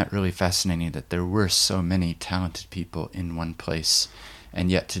find that really fascinating that there were so many talented people in one place, and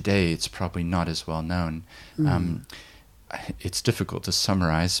yet today it's probably not as well known. It's difficult to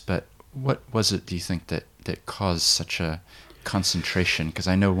summarize, but what was it, do you think, that caused such a concentration? Because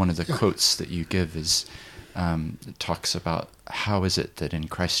I know one of the quotes that you give is it talks about how is it that in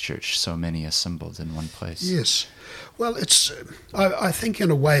Christchurch so many assembled in one place. Yes. Well, it's. I think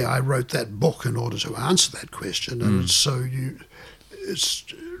in a way I wrote that book in order to answer that question, and it's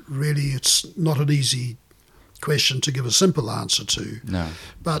not an easy question to give a simple answer to. No.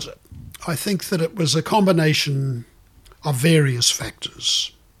 But I think that it was a combination of various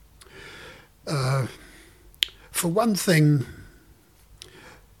factors. For one thing,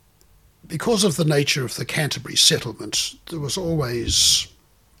 because of the nature of the Canterbury settlement, there was always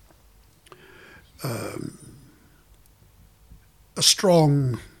a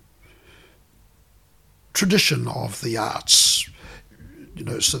strong tradition of the arts.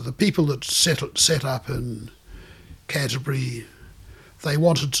 So the people that set up in Canterbury, they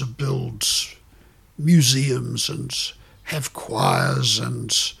wanted to build museums and have choirs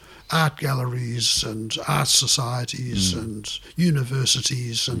and art galleries and art societies and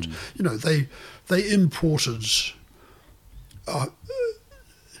universities, and they imported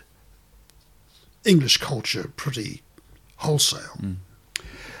English culture pretty wholesale.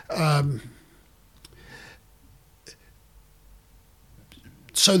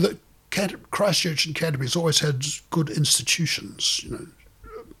 So that Christchurch and Canterbury has always had good institutions,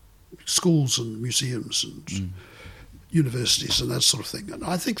 schools and museums and universities and that sort of thing. And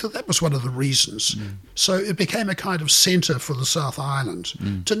I think that was one of the reasons. So it became a kind of centre for the South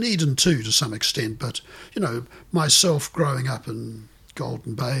Island, Dunedin too to some extent, but, myself growing up in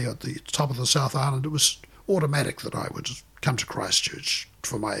Golden Bay at the top of the South Island, it was automatic that I would come to Christchurch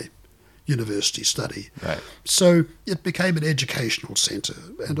for my university study. Right. So it became an educational centre,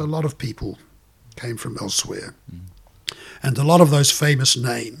 and a lot of people came from elsewhere. And a lot of those famous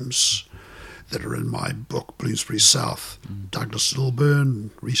names that are in my book, Bloomsbury South, Douglas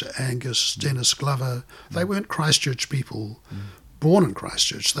Lilburn, Rita Angus, Dennis Glover, they weren't Christchurch people born in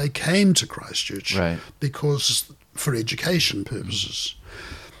Christchurch. They came to Christchurch because for education purposes.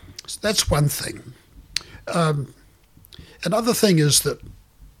 So that's one thing. Another thing is that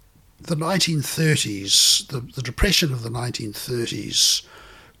the 1930s, the depression of the 1930s,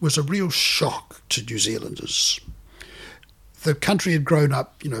 was a real shock to New Zealanders. The country had grown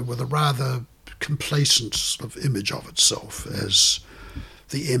up, with a rather complacent sort of image of itself as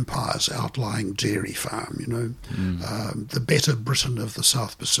the empire's outlying dairy farm, the better Britain of the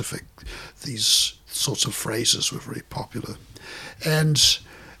South Pacific. These sorts of phrases were very popular. And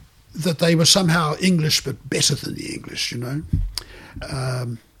that they were somehow English but better than the English,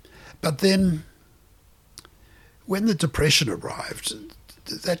 But then when the Depression arrived,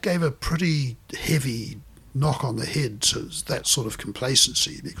 that gave a pretty heavy knock on the head to that sort of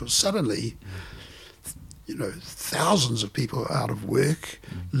complacency, because suddenly, thousands of people are out of work,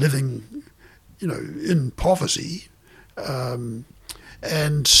 living, in poverty, and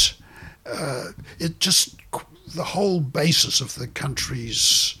it just, the whole basis of the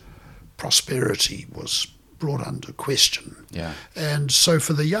country's prosperity was brought under question. Yeah. And so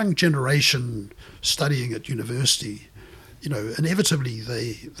for the young generation studying at university, inevitably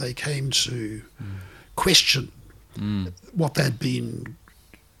they came to question what they'd been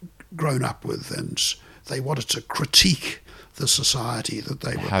grown up with, and they wanted to critique the society that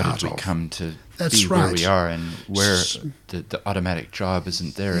they were part of. How did we come to That's be where right. we are, and where the automatic job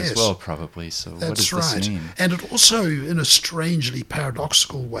isn't there as well, probably. So what does this mean? And it also, in a strangely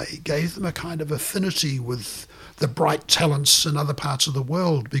paradoxical way, gave them a kind of affinity with the bright talents in other parts of the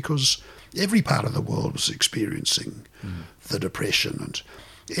world, because every part of the world was experiencing the Depression, and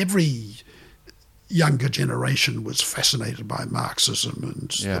every younger generation was fascinated by Marxism and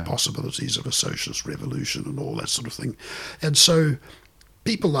the Yeah. possibilities of a socialist revolution and all that sort of thing. And so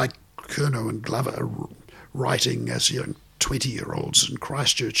people like Curnow and Glover, writing as young 20-year-olds in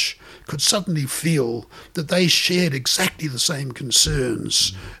Christchurch, could suddenly feel that they shared exactly the same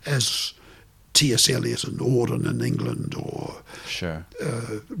concerns as T.S. Eliot and Auden in England, or Sure.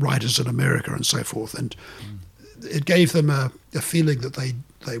 writers in America and so forth. And it gave them a feeling that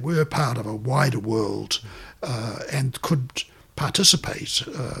they were part of a wider world and could participate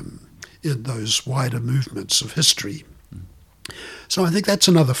in those wider movements of history. So I think that's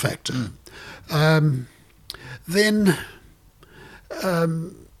another factor. Then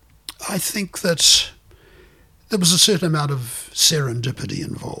I think that there was a certain amount of serendipity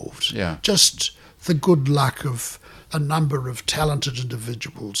involved. Yeah. Just the good luck of a number of talented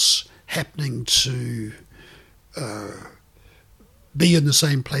individuals happening to be in the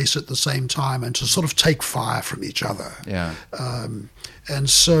same place at the same time and to sort of take fire from each other. Yeah. And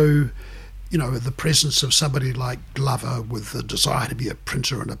so, you know, the presence of somebody like Glover with the desire to be a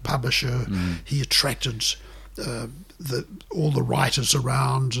printer and a publisher, he attracted all the writers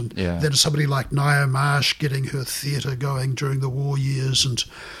around. And then somebody like Naya Marsh getting her theatre going during the war years and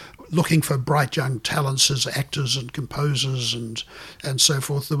looking for bright young talents as actors and composers and so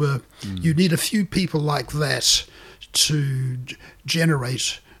forth. There were you need a few people like that to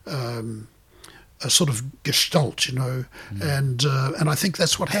generate a sort of gestalt, you know, and I think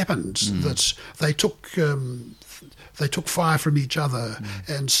that's what happened. That they took fire from each other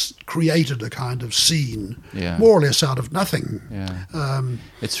and created a kind of scene, more or less out of nothing. Yeah.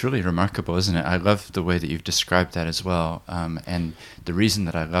 It's really remarkable, isn't it? I love the way that you've described that as well. And the reason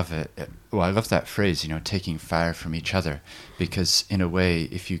that I love it, I love that phrase, you know, taking fire from each other, because in a way,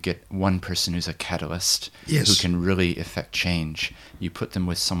 if you get one person who's a catalyst, who can really affect change, you put them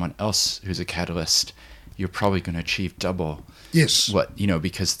with someone else who's a catalyst, you're probably going to achieve double. What, you know,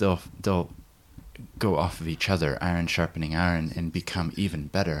 because they'll go off of each other, iron sharpening iron, and become even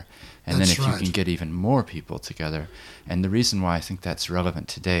better. And then if you can get even more people together. And the reason why I think that's relevant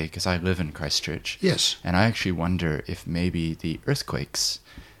today, because I live in Christchurch, and I actually wonder if maybe the earthquakes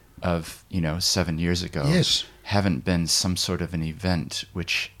of, you know, 7 years ago haven't been some sort of an event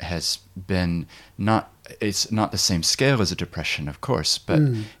which has been it's not the same scale as a depression, of course, but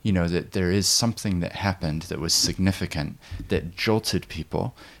you know, that there is something that happened that was significant, that jolted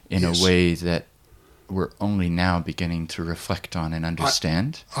people in a way that we're only now beginning to reflect on and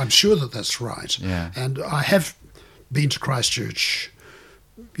understand. I'm sure that that's right. Yeah. And I have been to Christchurch,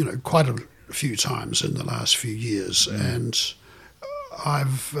 you know, quite a few times in the last few years, and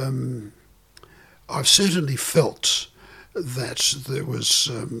I've certainly felt that there was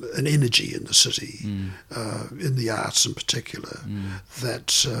an energy in the city, in the arts in particular, that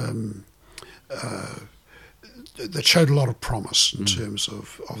showed a lot of promise in terms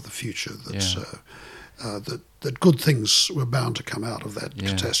of the future. That good things were bound to come out of that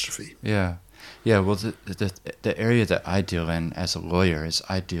catastrophe. Well, the area that I deal in as a lawyer is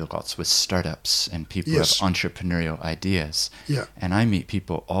I deal lots with startups and people who have entrepreneurial ideas. And I meet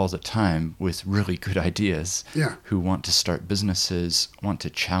people all the time with really good ideas who want to start businesses, want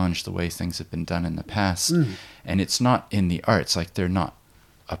to challenge the way things have been done in the past. And it's not in the arts, like they're not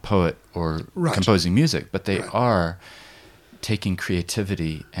a poet or composing music, but they are taking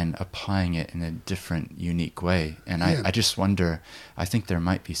creativity and applying it in a different, unique way. And I just wonder, I think there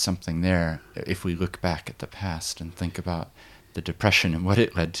might be something there if we look back at the past and think about the Depression and what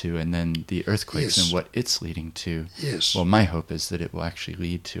it led to, and then the earthquakes and what it's leading to. Well, my hope is that it will actually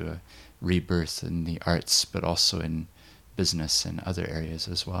lead to a rebirth in the arts, but also in business and other areas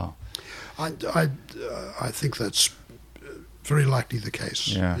as well. I think that's very likely the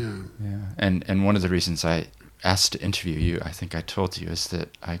case. And one of the reasons I asked to interview you, I think I told you, is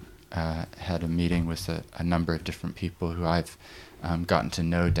that I had a meeting with a number of different people who I've gotten to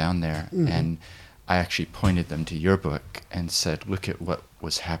know down there, and I actually pointed them to your book and said, look at what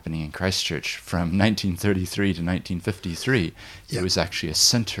was happening in Christchurch from 1933 to 1953. It was actually a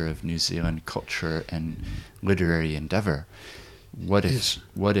centre of New Zealand culture and literary endeavour. What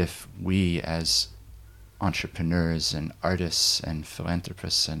if we as entrepreneurs and artists and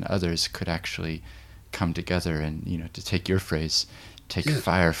philanthropists and others could actually come together and, you know, to take your phrase, take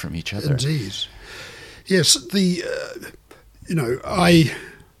fire from each other? Indeed. Yes, you know, I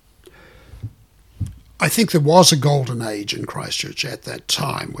think there was a golden age in Christchurch at that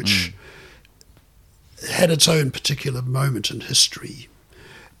time, which had its own particular moment in history.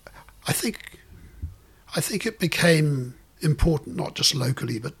 I think it became important not just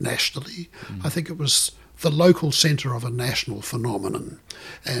locally but nationally. I think it was the local centre of a national phenomenon,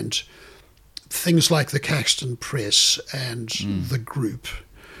 and things like the Caxton Press and the group,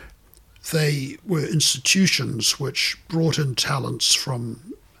 they were institutions which brought in talents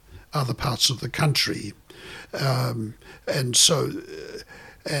from other parts of the country, and so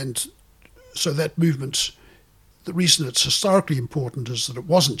that movement. The reason it's historically important is that it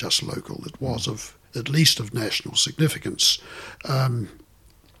wasn't just local; it was at least of national significance. Now,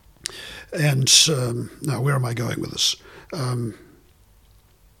 where am I going with this?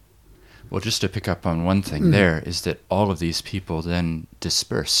 Well, just to pick up on one thing there is that all of these people then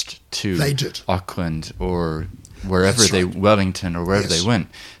dispersed to Auckland or wherever Wellington or wherever they went.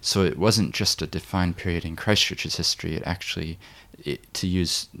 So it wasn't just a defined period in Christchurch's history. It actually, to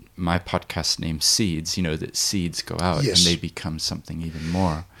use my podcast name, Seeds, that seeds go out and they become something even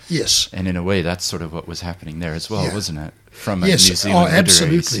more. Yes. And in a way, that's sort of what was happening there as well, wasn't it? From a New Zealand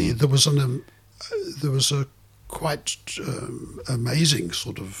absolutely. Scene. There was a quite amazing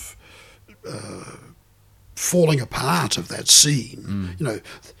sort of falling apart of that scene.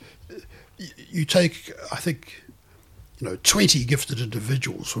 You take, I think, 20 gifted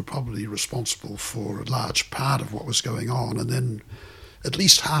individuals were probably responsible for a large part of what was going on, and then at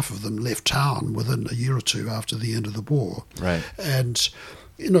least half of them left town within a year or two after the end of the war. Right. And,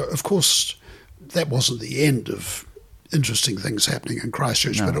 of course, that wasn't the end of interesting things happening in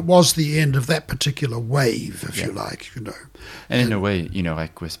Christchurch, but it was the end of that particular wave, if you like, And in a way,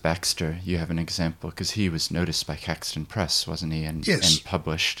 like with Baxter, you have an example, because he was noticed by Caxton Press, wasn't he, and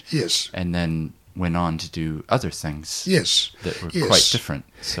published. Yes. And then went on to do other things that were quite different.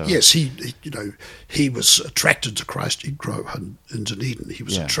 So yes, he was attracted to Christchurch. He grew up in Dunedin. He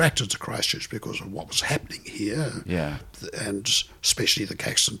was attracted to Christchurch because of what was happening here, and especially the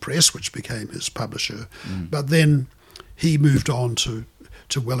Caxton Press, which became his publisher. But then he moved on to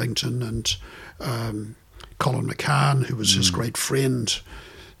Wellington, and Colin McCann, who was his great friend,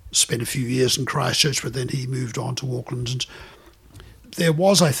 spent a few years in Christchurch, but then he moved on to Auckland. And there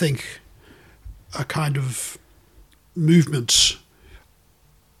was, I think, a kind of movement.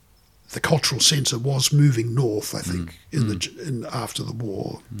 The cultural centre was moving north, I think, after the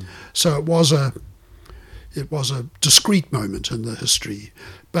war. So it was a discrete moment in the history,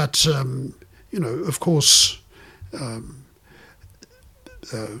 but of course,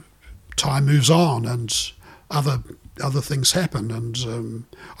 time moves on and other things happen, and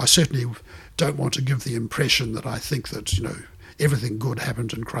I certainly don't want to give the impression that I think that everything good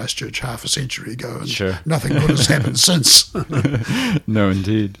happened in Christchurch half a century ago, and nothing good has happened since. No,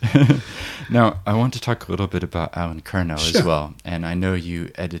 indeed. Now, I want to talk a little bit about Alan Curnow as well, and I know you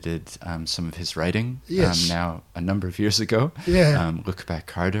edited some of his writing now a number of years ago, Look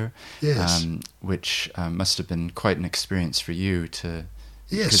Back Harder, which must have been quite an experience for you to...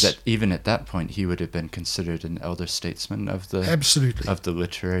 Because even at that point, he would have been considered an elder statesman of the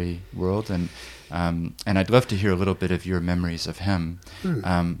literary world, and I'd love to hear a little bit of your memories of him.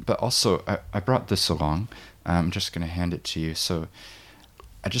 But also, I brought this along. I'm just going to hand it to you. So,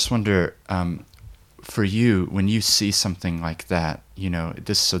 I just wonder, for you, when you see something like that,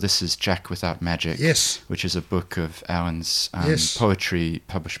 this is Jack Without Magic, which is a book of Alan's poetry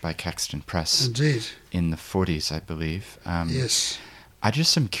published by Caxton Press, in the 40s, I believe. I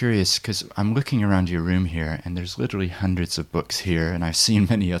just am curious, because I'm looking around your room here, and there's literally hundreds of books here, and I've seen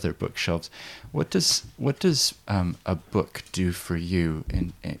many other bookshelves. What does a book do for you,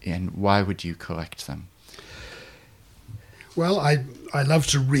 and why would you collect them? Well, I love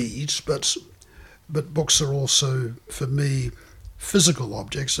to read, but books are also, for me, physical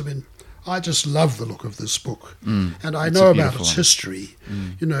objects. I mean, I just love the look of this book, and I know about its history.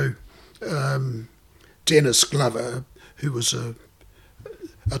 Dennis Glover, who was a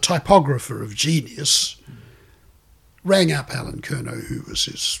typographer of genius, rang up Alan Curnow, who was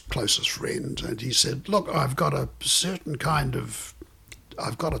his closest friend, and he said, "Look, I've got a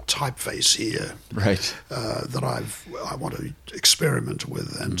typeface here, that I want to experiment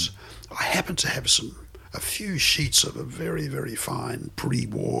with, and I happen to have a few sheets of a very, very fine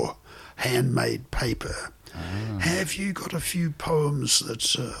pre-war handmade paper. Have you got a few poems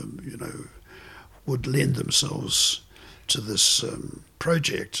that would lend themselves to this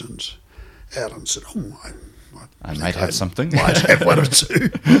project?" And Alan said, I might have something. Might have one or two.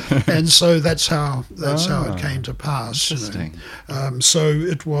 And so that's how it came to pass. Interesting. So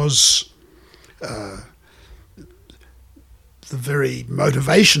it was the very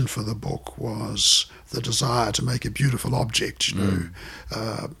motivation for the book was the desire to make a beautiful object,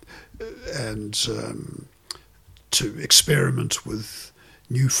 and to experiment with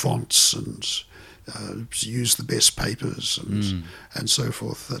new fonts and use the best papers and so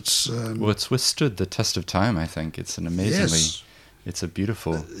forth. That's well, it's withstood the test of time. I think it's an amazingly It's a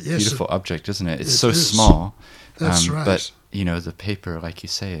beautiful, yes, beautiful object, isn't it? It's it so is. small. That's right. But, you know, the paper, like you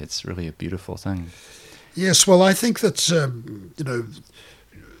say, it's really a beautiful thing. Yes, well, I think that,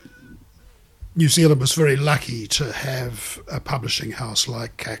 New Zealand was very lucky to have a publishing house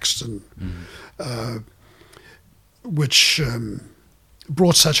like Caxton, which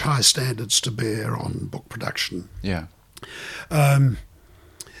brought such high standards to bear on book production. Yeah.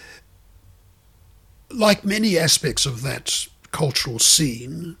 Like many aspects of that cultural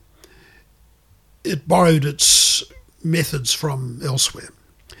scene, it borrowed its methods from elsewhere.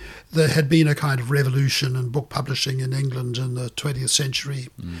 There had been a kind of revolution in book publishing in England in the 20th century.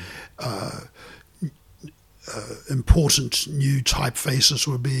 Important new typefaces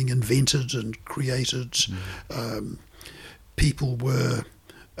were being invented and created. People were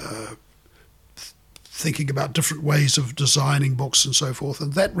thinking about different ways of designing books and so forth.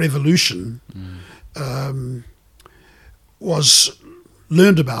 And that revolution was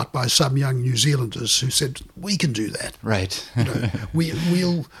learned about by some young New Zealanders who said, we can do that. Right.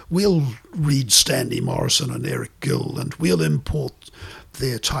 We'll read Stanley Morrison and Eric Gill, and we'll import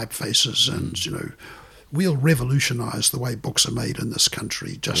their typefaces, and we'll revolutionise the way books are made in this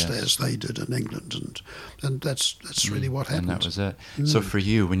country, just as they did in England, and that's really what happened. And that was it. So for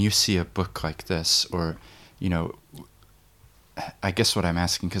you, when you see a book like this, or I guess what I'm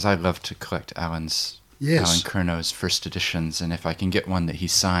asking, because I love to collect Alan Kernow's first editions, and if I can get one that he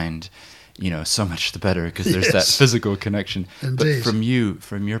signed, so much the better, because there's that physical connection. Indeed. But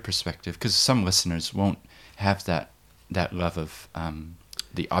from your perspective, because some listeners won't have that love of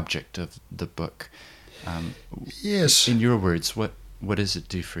the object of the book. Yes. In your words, what does it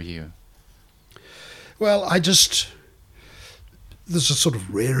do for you? Well, there's a sort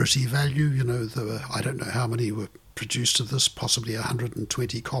of rarity value. There were, I don't know how many were produced of this, possibly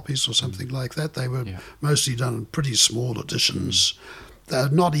 120 copies or something like that. They were mostly done in pretty small editions. They're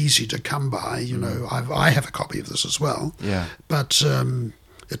not easy to come by. I have a copy of this as well. Yeah. But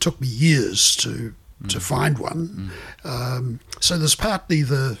it took me years to find one. So there's partly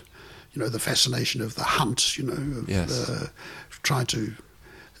the fascination of the hunt, of trying to,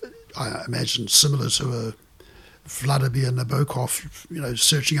 I imagine, similar to a Vladimir Nabokov,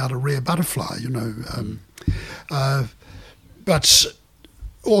 searching out a rare butterfly, but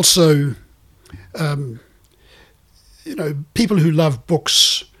also, people who love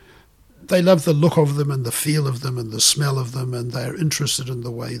books, they love the look of them and the feel of them and the smell of them, and they're interested in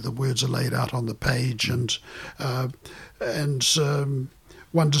the way the words are laid out on the page, and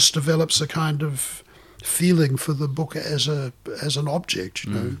one just develops a kind of feeling for the book as an object,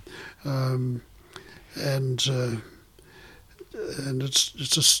 and it's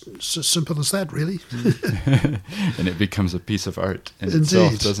just as simple as that, really. And it becomes a piece of art in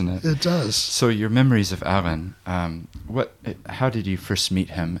itself, doesn't it? It does. So your memories of Alan, how did you first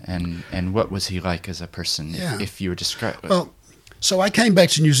meet him, and what was he like as a person, if you were describing? Well, so I came back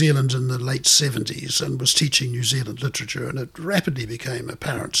to New Zealand in the late 70s and was teaching New Zealand literature, and it rapidly became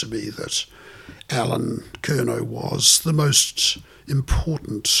apparent to me that Alan Kernow was the most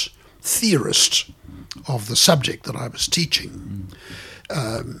important theorist of the subject that I was teaching.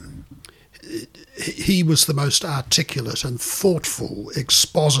 He was the most articulate and thoughtful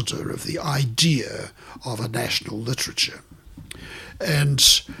expositor of the idea of a national literature.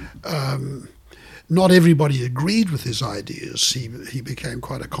 And not everybody agreed with his ideas. He became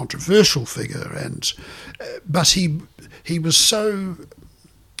quite a controversial figure, but he was so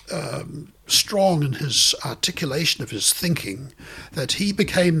strong in his articulation of his thinking that he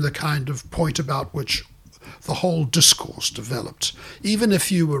became the kind of point about which the whole discourse developed. Even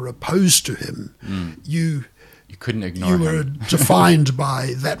if you were opposed to him, you couldn't ignore him. You were defined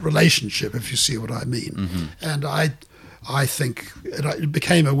by that relationship, if you see what I mean. And I think it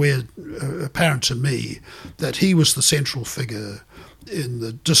became apparent to me that he was the central figure in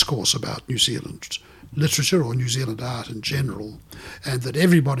the discourse about New Zealand literature or New Zealand art in general, and that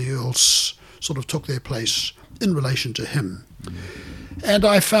everybody else sort of took their place in relation to him. And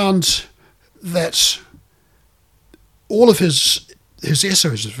I found that all of his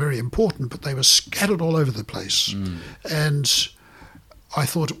essays are very important, but they were scattered all over the place. And I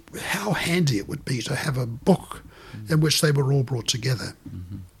thought how handy it would be to have a book in which they were all brought together.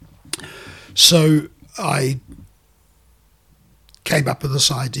 So I came up with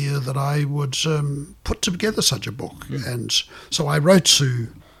this idea that I would put together such a book. And so I wrote to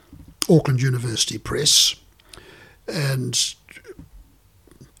Auckland University Press, and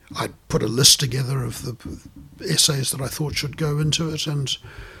I put a list together of the essays that I thought should go into it, and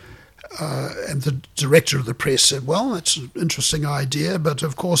the director of the press said, well, that's an interesting idea, but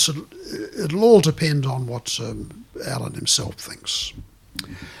of course it'll all depend on what Alan himself thinks.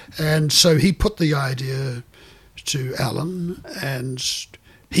 And so he put the idea to Alan, and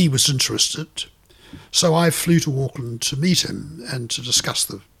he was interested. So I flew to Auckland to meet him and to discuss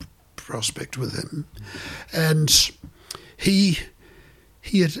the prospect with him. And he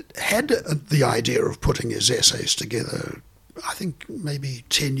had the idea of putting his essays together, I think maybe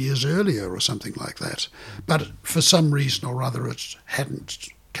 10 years earlier or something like that. But for some reason or other, it hadn't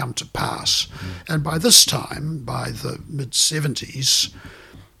come to pass. And by this time, by the mid-70s,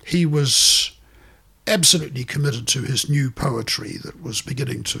 he was absolutely committed to his new poetry that was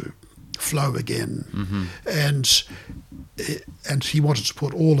beginning to flow again. And he wanted to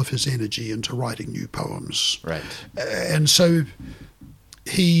put all of his energy into writing new poems. Right. And so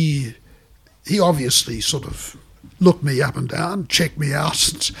he obviously sort of looked me up and down, checked me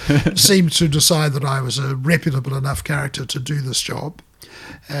out, and seemed to decide that I was a reputable enough character to do this job.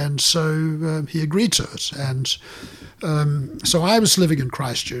 And so he agreed to it. And so I was living in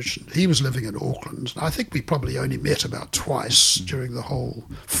Christchurch, and he was living in Auckland. I think we probably only met about twice during the whole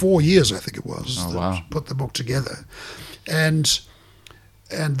 4 years, I think it was, that put the book together. And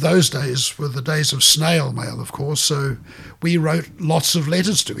those days were the days of snail mail, of course, so we wrote lots of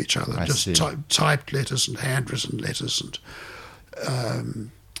letters to each other, typed letters and handwritten letters.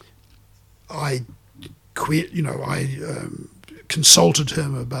 And I consulted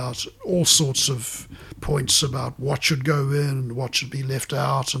him about all sorts of points about what should go in and what should be left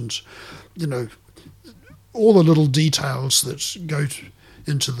out, and, all the little details that go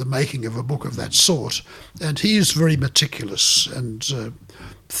into the making of a book of that sort. And he is very meticulous and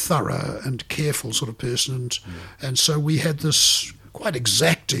thorough and careful sort of person. And so we had this quite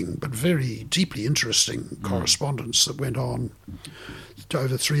exacting but very deeply interesting correspondence that went on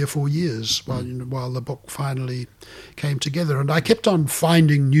over 3 or 4 years while the book finally came together. And I kept on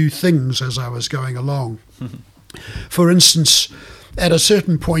finding new things as I was going along. For instance, at a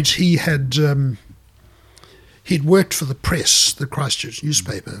certain point he'd worked for the press, the Christchurch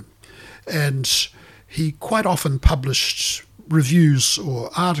newspaper, and he quite often published reviews or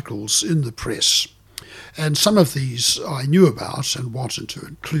articles in the press. And some of these I knew about and wanted to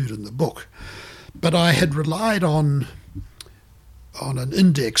include in the book. But I had relied on an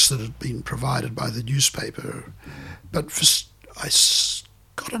index that had been provided by the newspaper. But I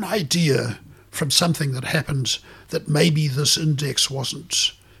got an idea from something that happened that maybe this index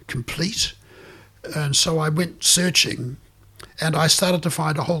wasn't complete. And so I went searching, and I started to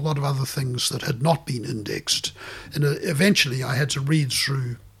find a whole lot of other things that had not been indexed. And eventually I had to read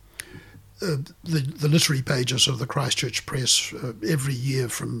through the literary pages of the Christchurch Press every year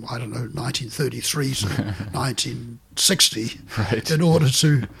from, 1933 to 1960, in order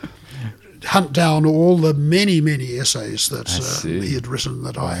to hunt down all the many, many essays that he had written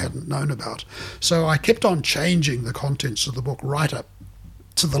that I hadn't known about. So I kept on changing the contents of the book right up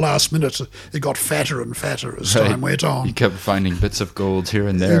to the last minute. It got fatter and fatter as time went on. You kept finding bits of gold here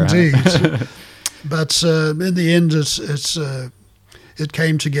and there. Indeed. But in the end, it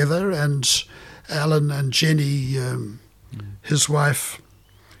came together, and Alan and Jenny, his wife,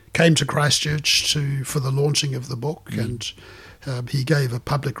 came to Christchurch for the launching of the book, and he gave a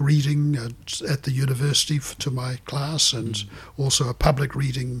public reading at the university to my class, and also a public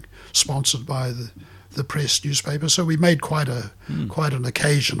reading sponsored by the press newspaper. So we made quite an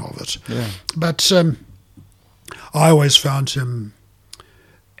occasion of it. Yeah. But I always found him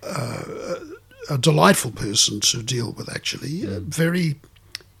a delightful person to deal with, actually. Very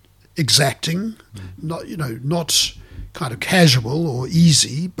exacting, not kind of casual or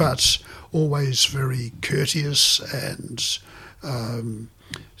easy, but always very courteous, and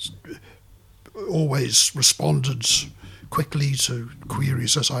always responded quickly to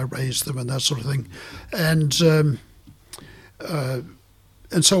queries as I raised them and that sort of thing. And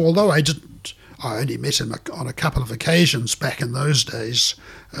so although I only met him on a couple of occasions back in those days,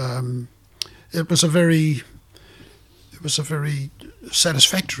 it was a very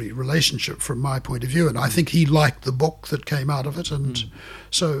satisfactory relationship from my point of view, and I think he liked the book that came out of it, and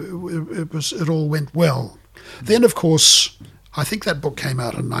so it all went well. Then, of course, I think that book came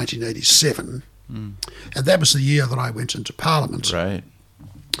out in 1987, and that was the year that I went into Parliament. Right.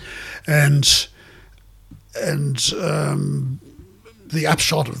 And the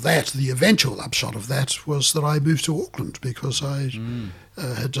upshot of that, the eventual upshot of that, was that I moved to Auckland because I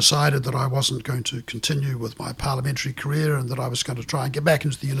had decided that I wasn't going to continue with my parliamentary career and that I was going to try and get back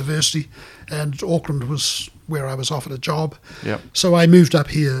into the university, and Auckland was where I was offered a job. Yep. So I moved up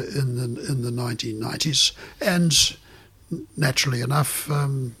here in the 1990s, and naturally enough,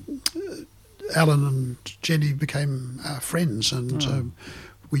 Alan and Jenny became friends, and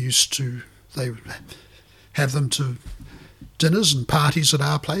we used to. have them to dinners and parties at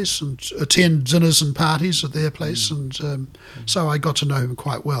our place and attend dinners and parties at their place. And so I got to know him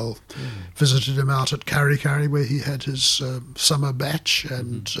quite well. Visited him out at Karikari where he had his summer batch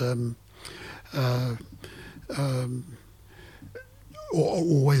and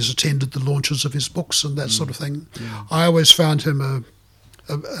always attended the launches of his books and that sort of thing. I always found him a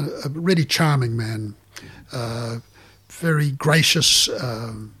really charming man, very gracious,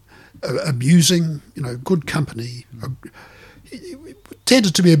 amusing, good company. He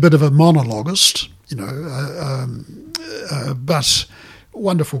tended to be a bit of a monologuist, but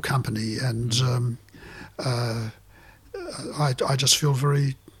wonderful company, and I just feel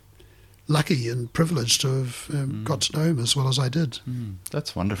very lucky and privileged to have got to know him as well as I did.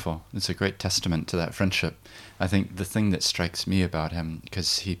 That's wonderful. It's a great testament to that friendship. I think the thing that strikes me about him,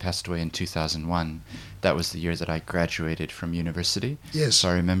 because he passed away in 2001, that was the year that I graduated from university. Yes. So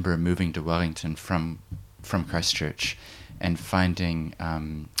I remember moving to Wellington from Christchurch and finding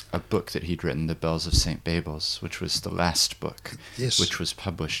a book that he'd written, The Bells of St. Babel's, which was the last book, Yes. which was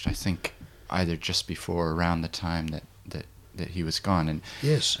published, I think, either just before or around the time that he was gone. And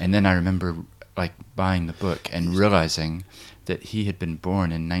Yes. and then I remember buying the book and realizing that he had been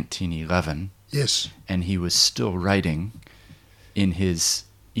born in 1911. Yes. And he was still writing in his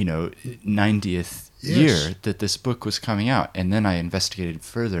 90th year that this book was coming out. And then I investigated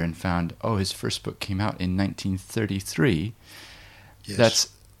further and found, his first book came out in 1933. Yes. That's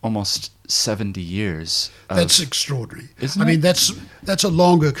almost 70 years. That's extraordinary. Isn't I it? mean, that's a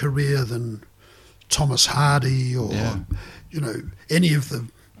longer career than Thomas Hardy or any of the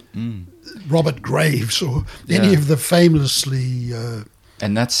Robert Graves or any of the famously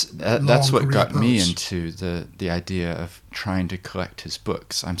and that's what career got me poets. into the idea of trying to collect his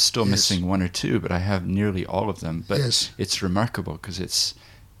books. I'm still missing one or two, but I have nearly all of them. But it's remarkable because it's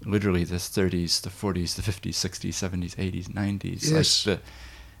literally the 30s, the 40s, the 50s, 60s, 70s, 80s, 90s. Yes.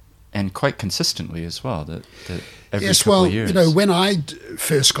 And quite consistently as well. That every yes, couple well, of years. when I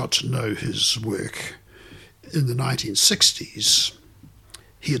first got to know his work in the 1960s,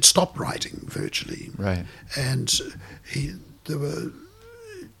 he had stopped writing virtually. Right. And there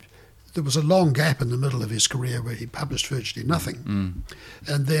was a long gap in the middle of his career where he published virtually nothing.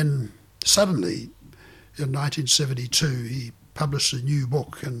 And then suddenly, in 1972, he published a new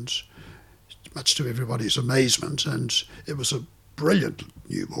book, and much to everybody's amazement, and it was a brilliant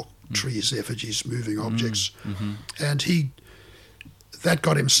new book, Trees, Effigies, Moving Objects. And that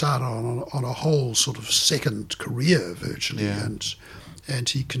got him started on a whole sort of second career virtually, and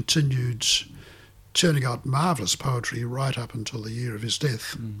he continued turning out marvellous poetry right up until the year of his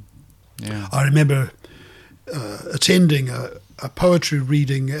death. Yeah. I remember attending a poetry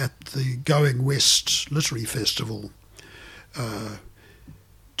reading at the Going West Literary Festival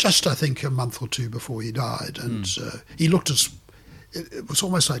just, I think, a month or two before he died. And he looked it was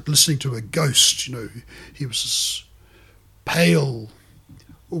almost like listening to a ghost, He was this pale,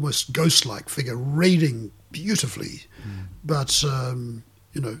 almost ghost-like figure, reading beautifully. But,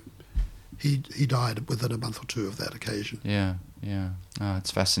 he died within a month or two of that occasion. Yeah. Oh,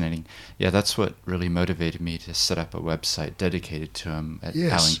 it's fascinating. Yeah, that's what really motivated me to set up a website dedicated to him at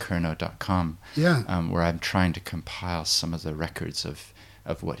alancurnow.com, where I'm trying to compile some of the records of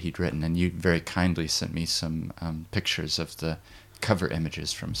what he'd written. And you very kindly sent me some pictures of the cover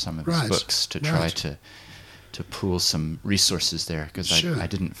images from some of his books to try to pool some resources there, because I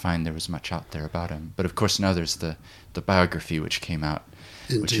didn't find there was much out there about him. But of course now there's the biography which came out,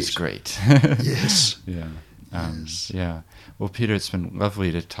 which is great. Yes. Yeah. Yeah. Well, Peter, it's been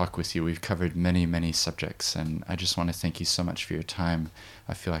lovely to talk with you. We've covered many, many subjects, and I just want to thank you so much for your time.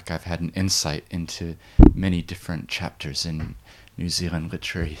 I feel like I've had an insight into many different chapters in New Zealand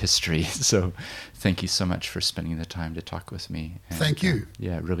literary history. So thank you so much for spending the time to talk with me. And, thank you.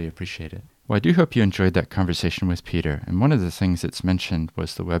 I really appreciate it. Well, I do hope you enjoyed that conversation with Peter. And one of the things that's mentioned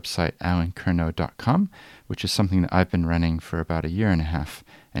was the website alancurnow.com, which is something that I've been running for about 1.5 years,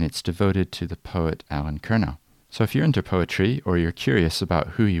 and it's devoted to the poet Alan Curnow. So if you're into poetry or you're curious about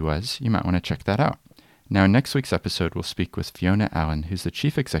who he was, you might want to check that out. Now, in next week's episode, we'll speak with Fiona Allen, who's the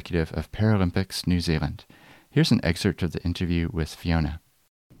Chief Executive of Paralympics New Zealand. Here's an excerpt of the interview with Fiona.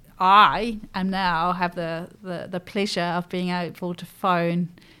 I am now have the pleasure of being able to phone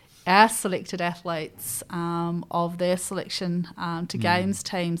our selected athletes of their selection to games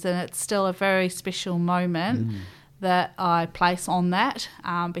teams, and it's still a very special moment that I place on that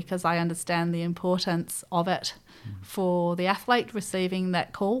because I understand the importance of it for the athlete receiving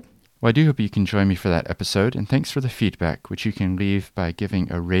that call. Well, I do hope you can join me for that episode, and thanks for the feedback, which you can leave by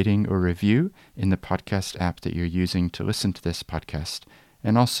giving a rating or review in the podcast app that you're using to listen to this podcast.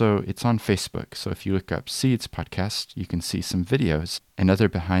 And also, it's on Facebook, so if you look up Seeds Podcast, you can see some videos and other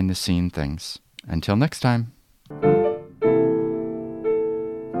behind-the-scene things. Until next time.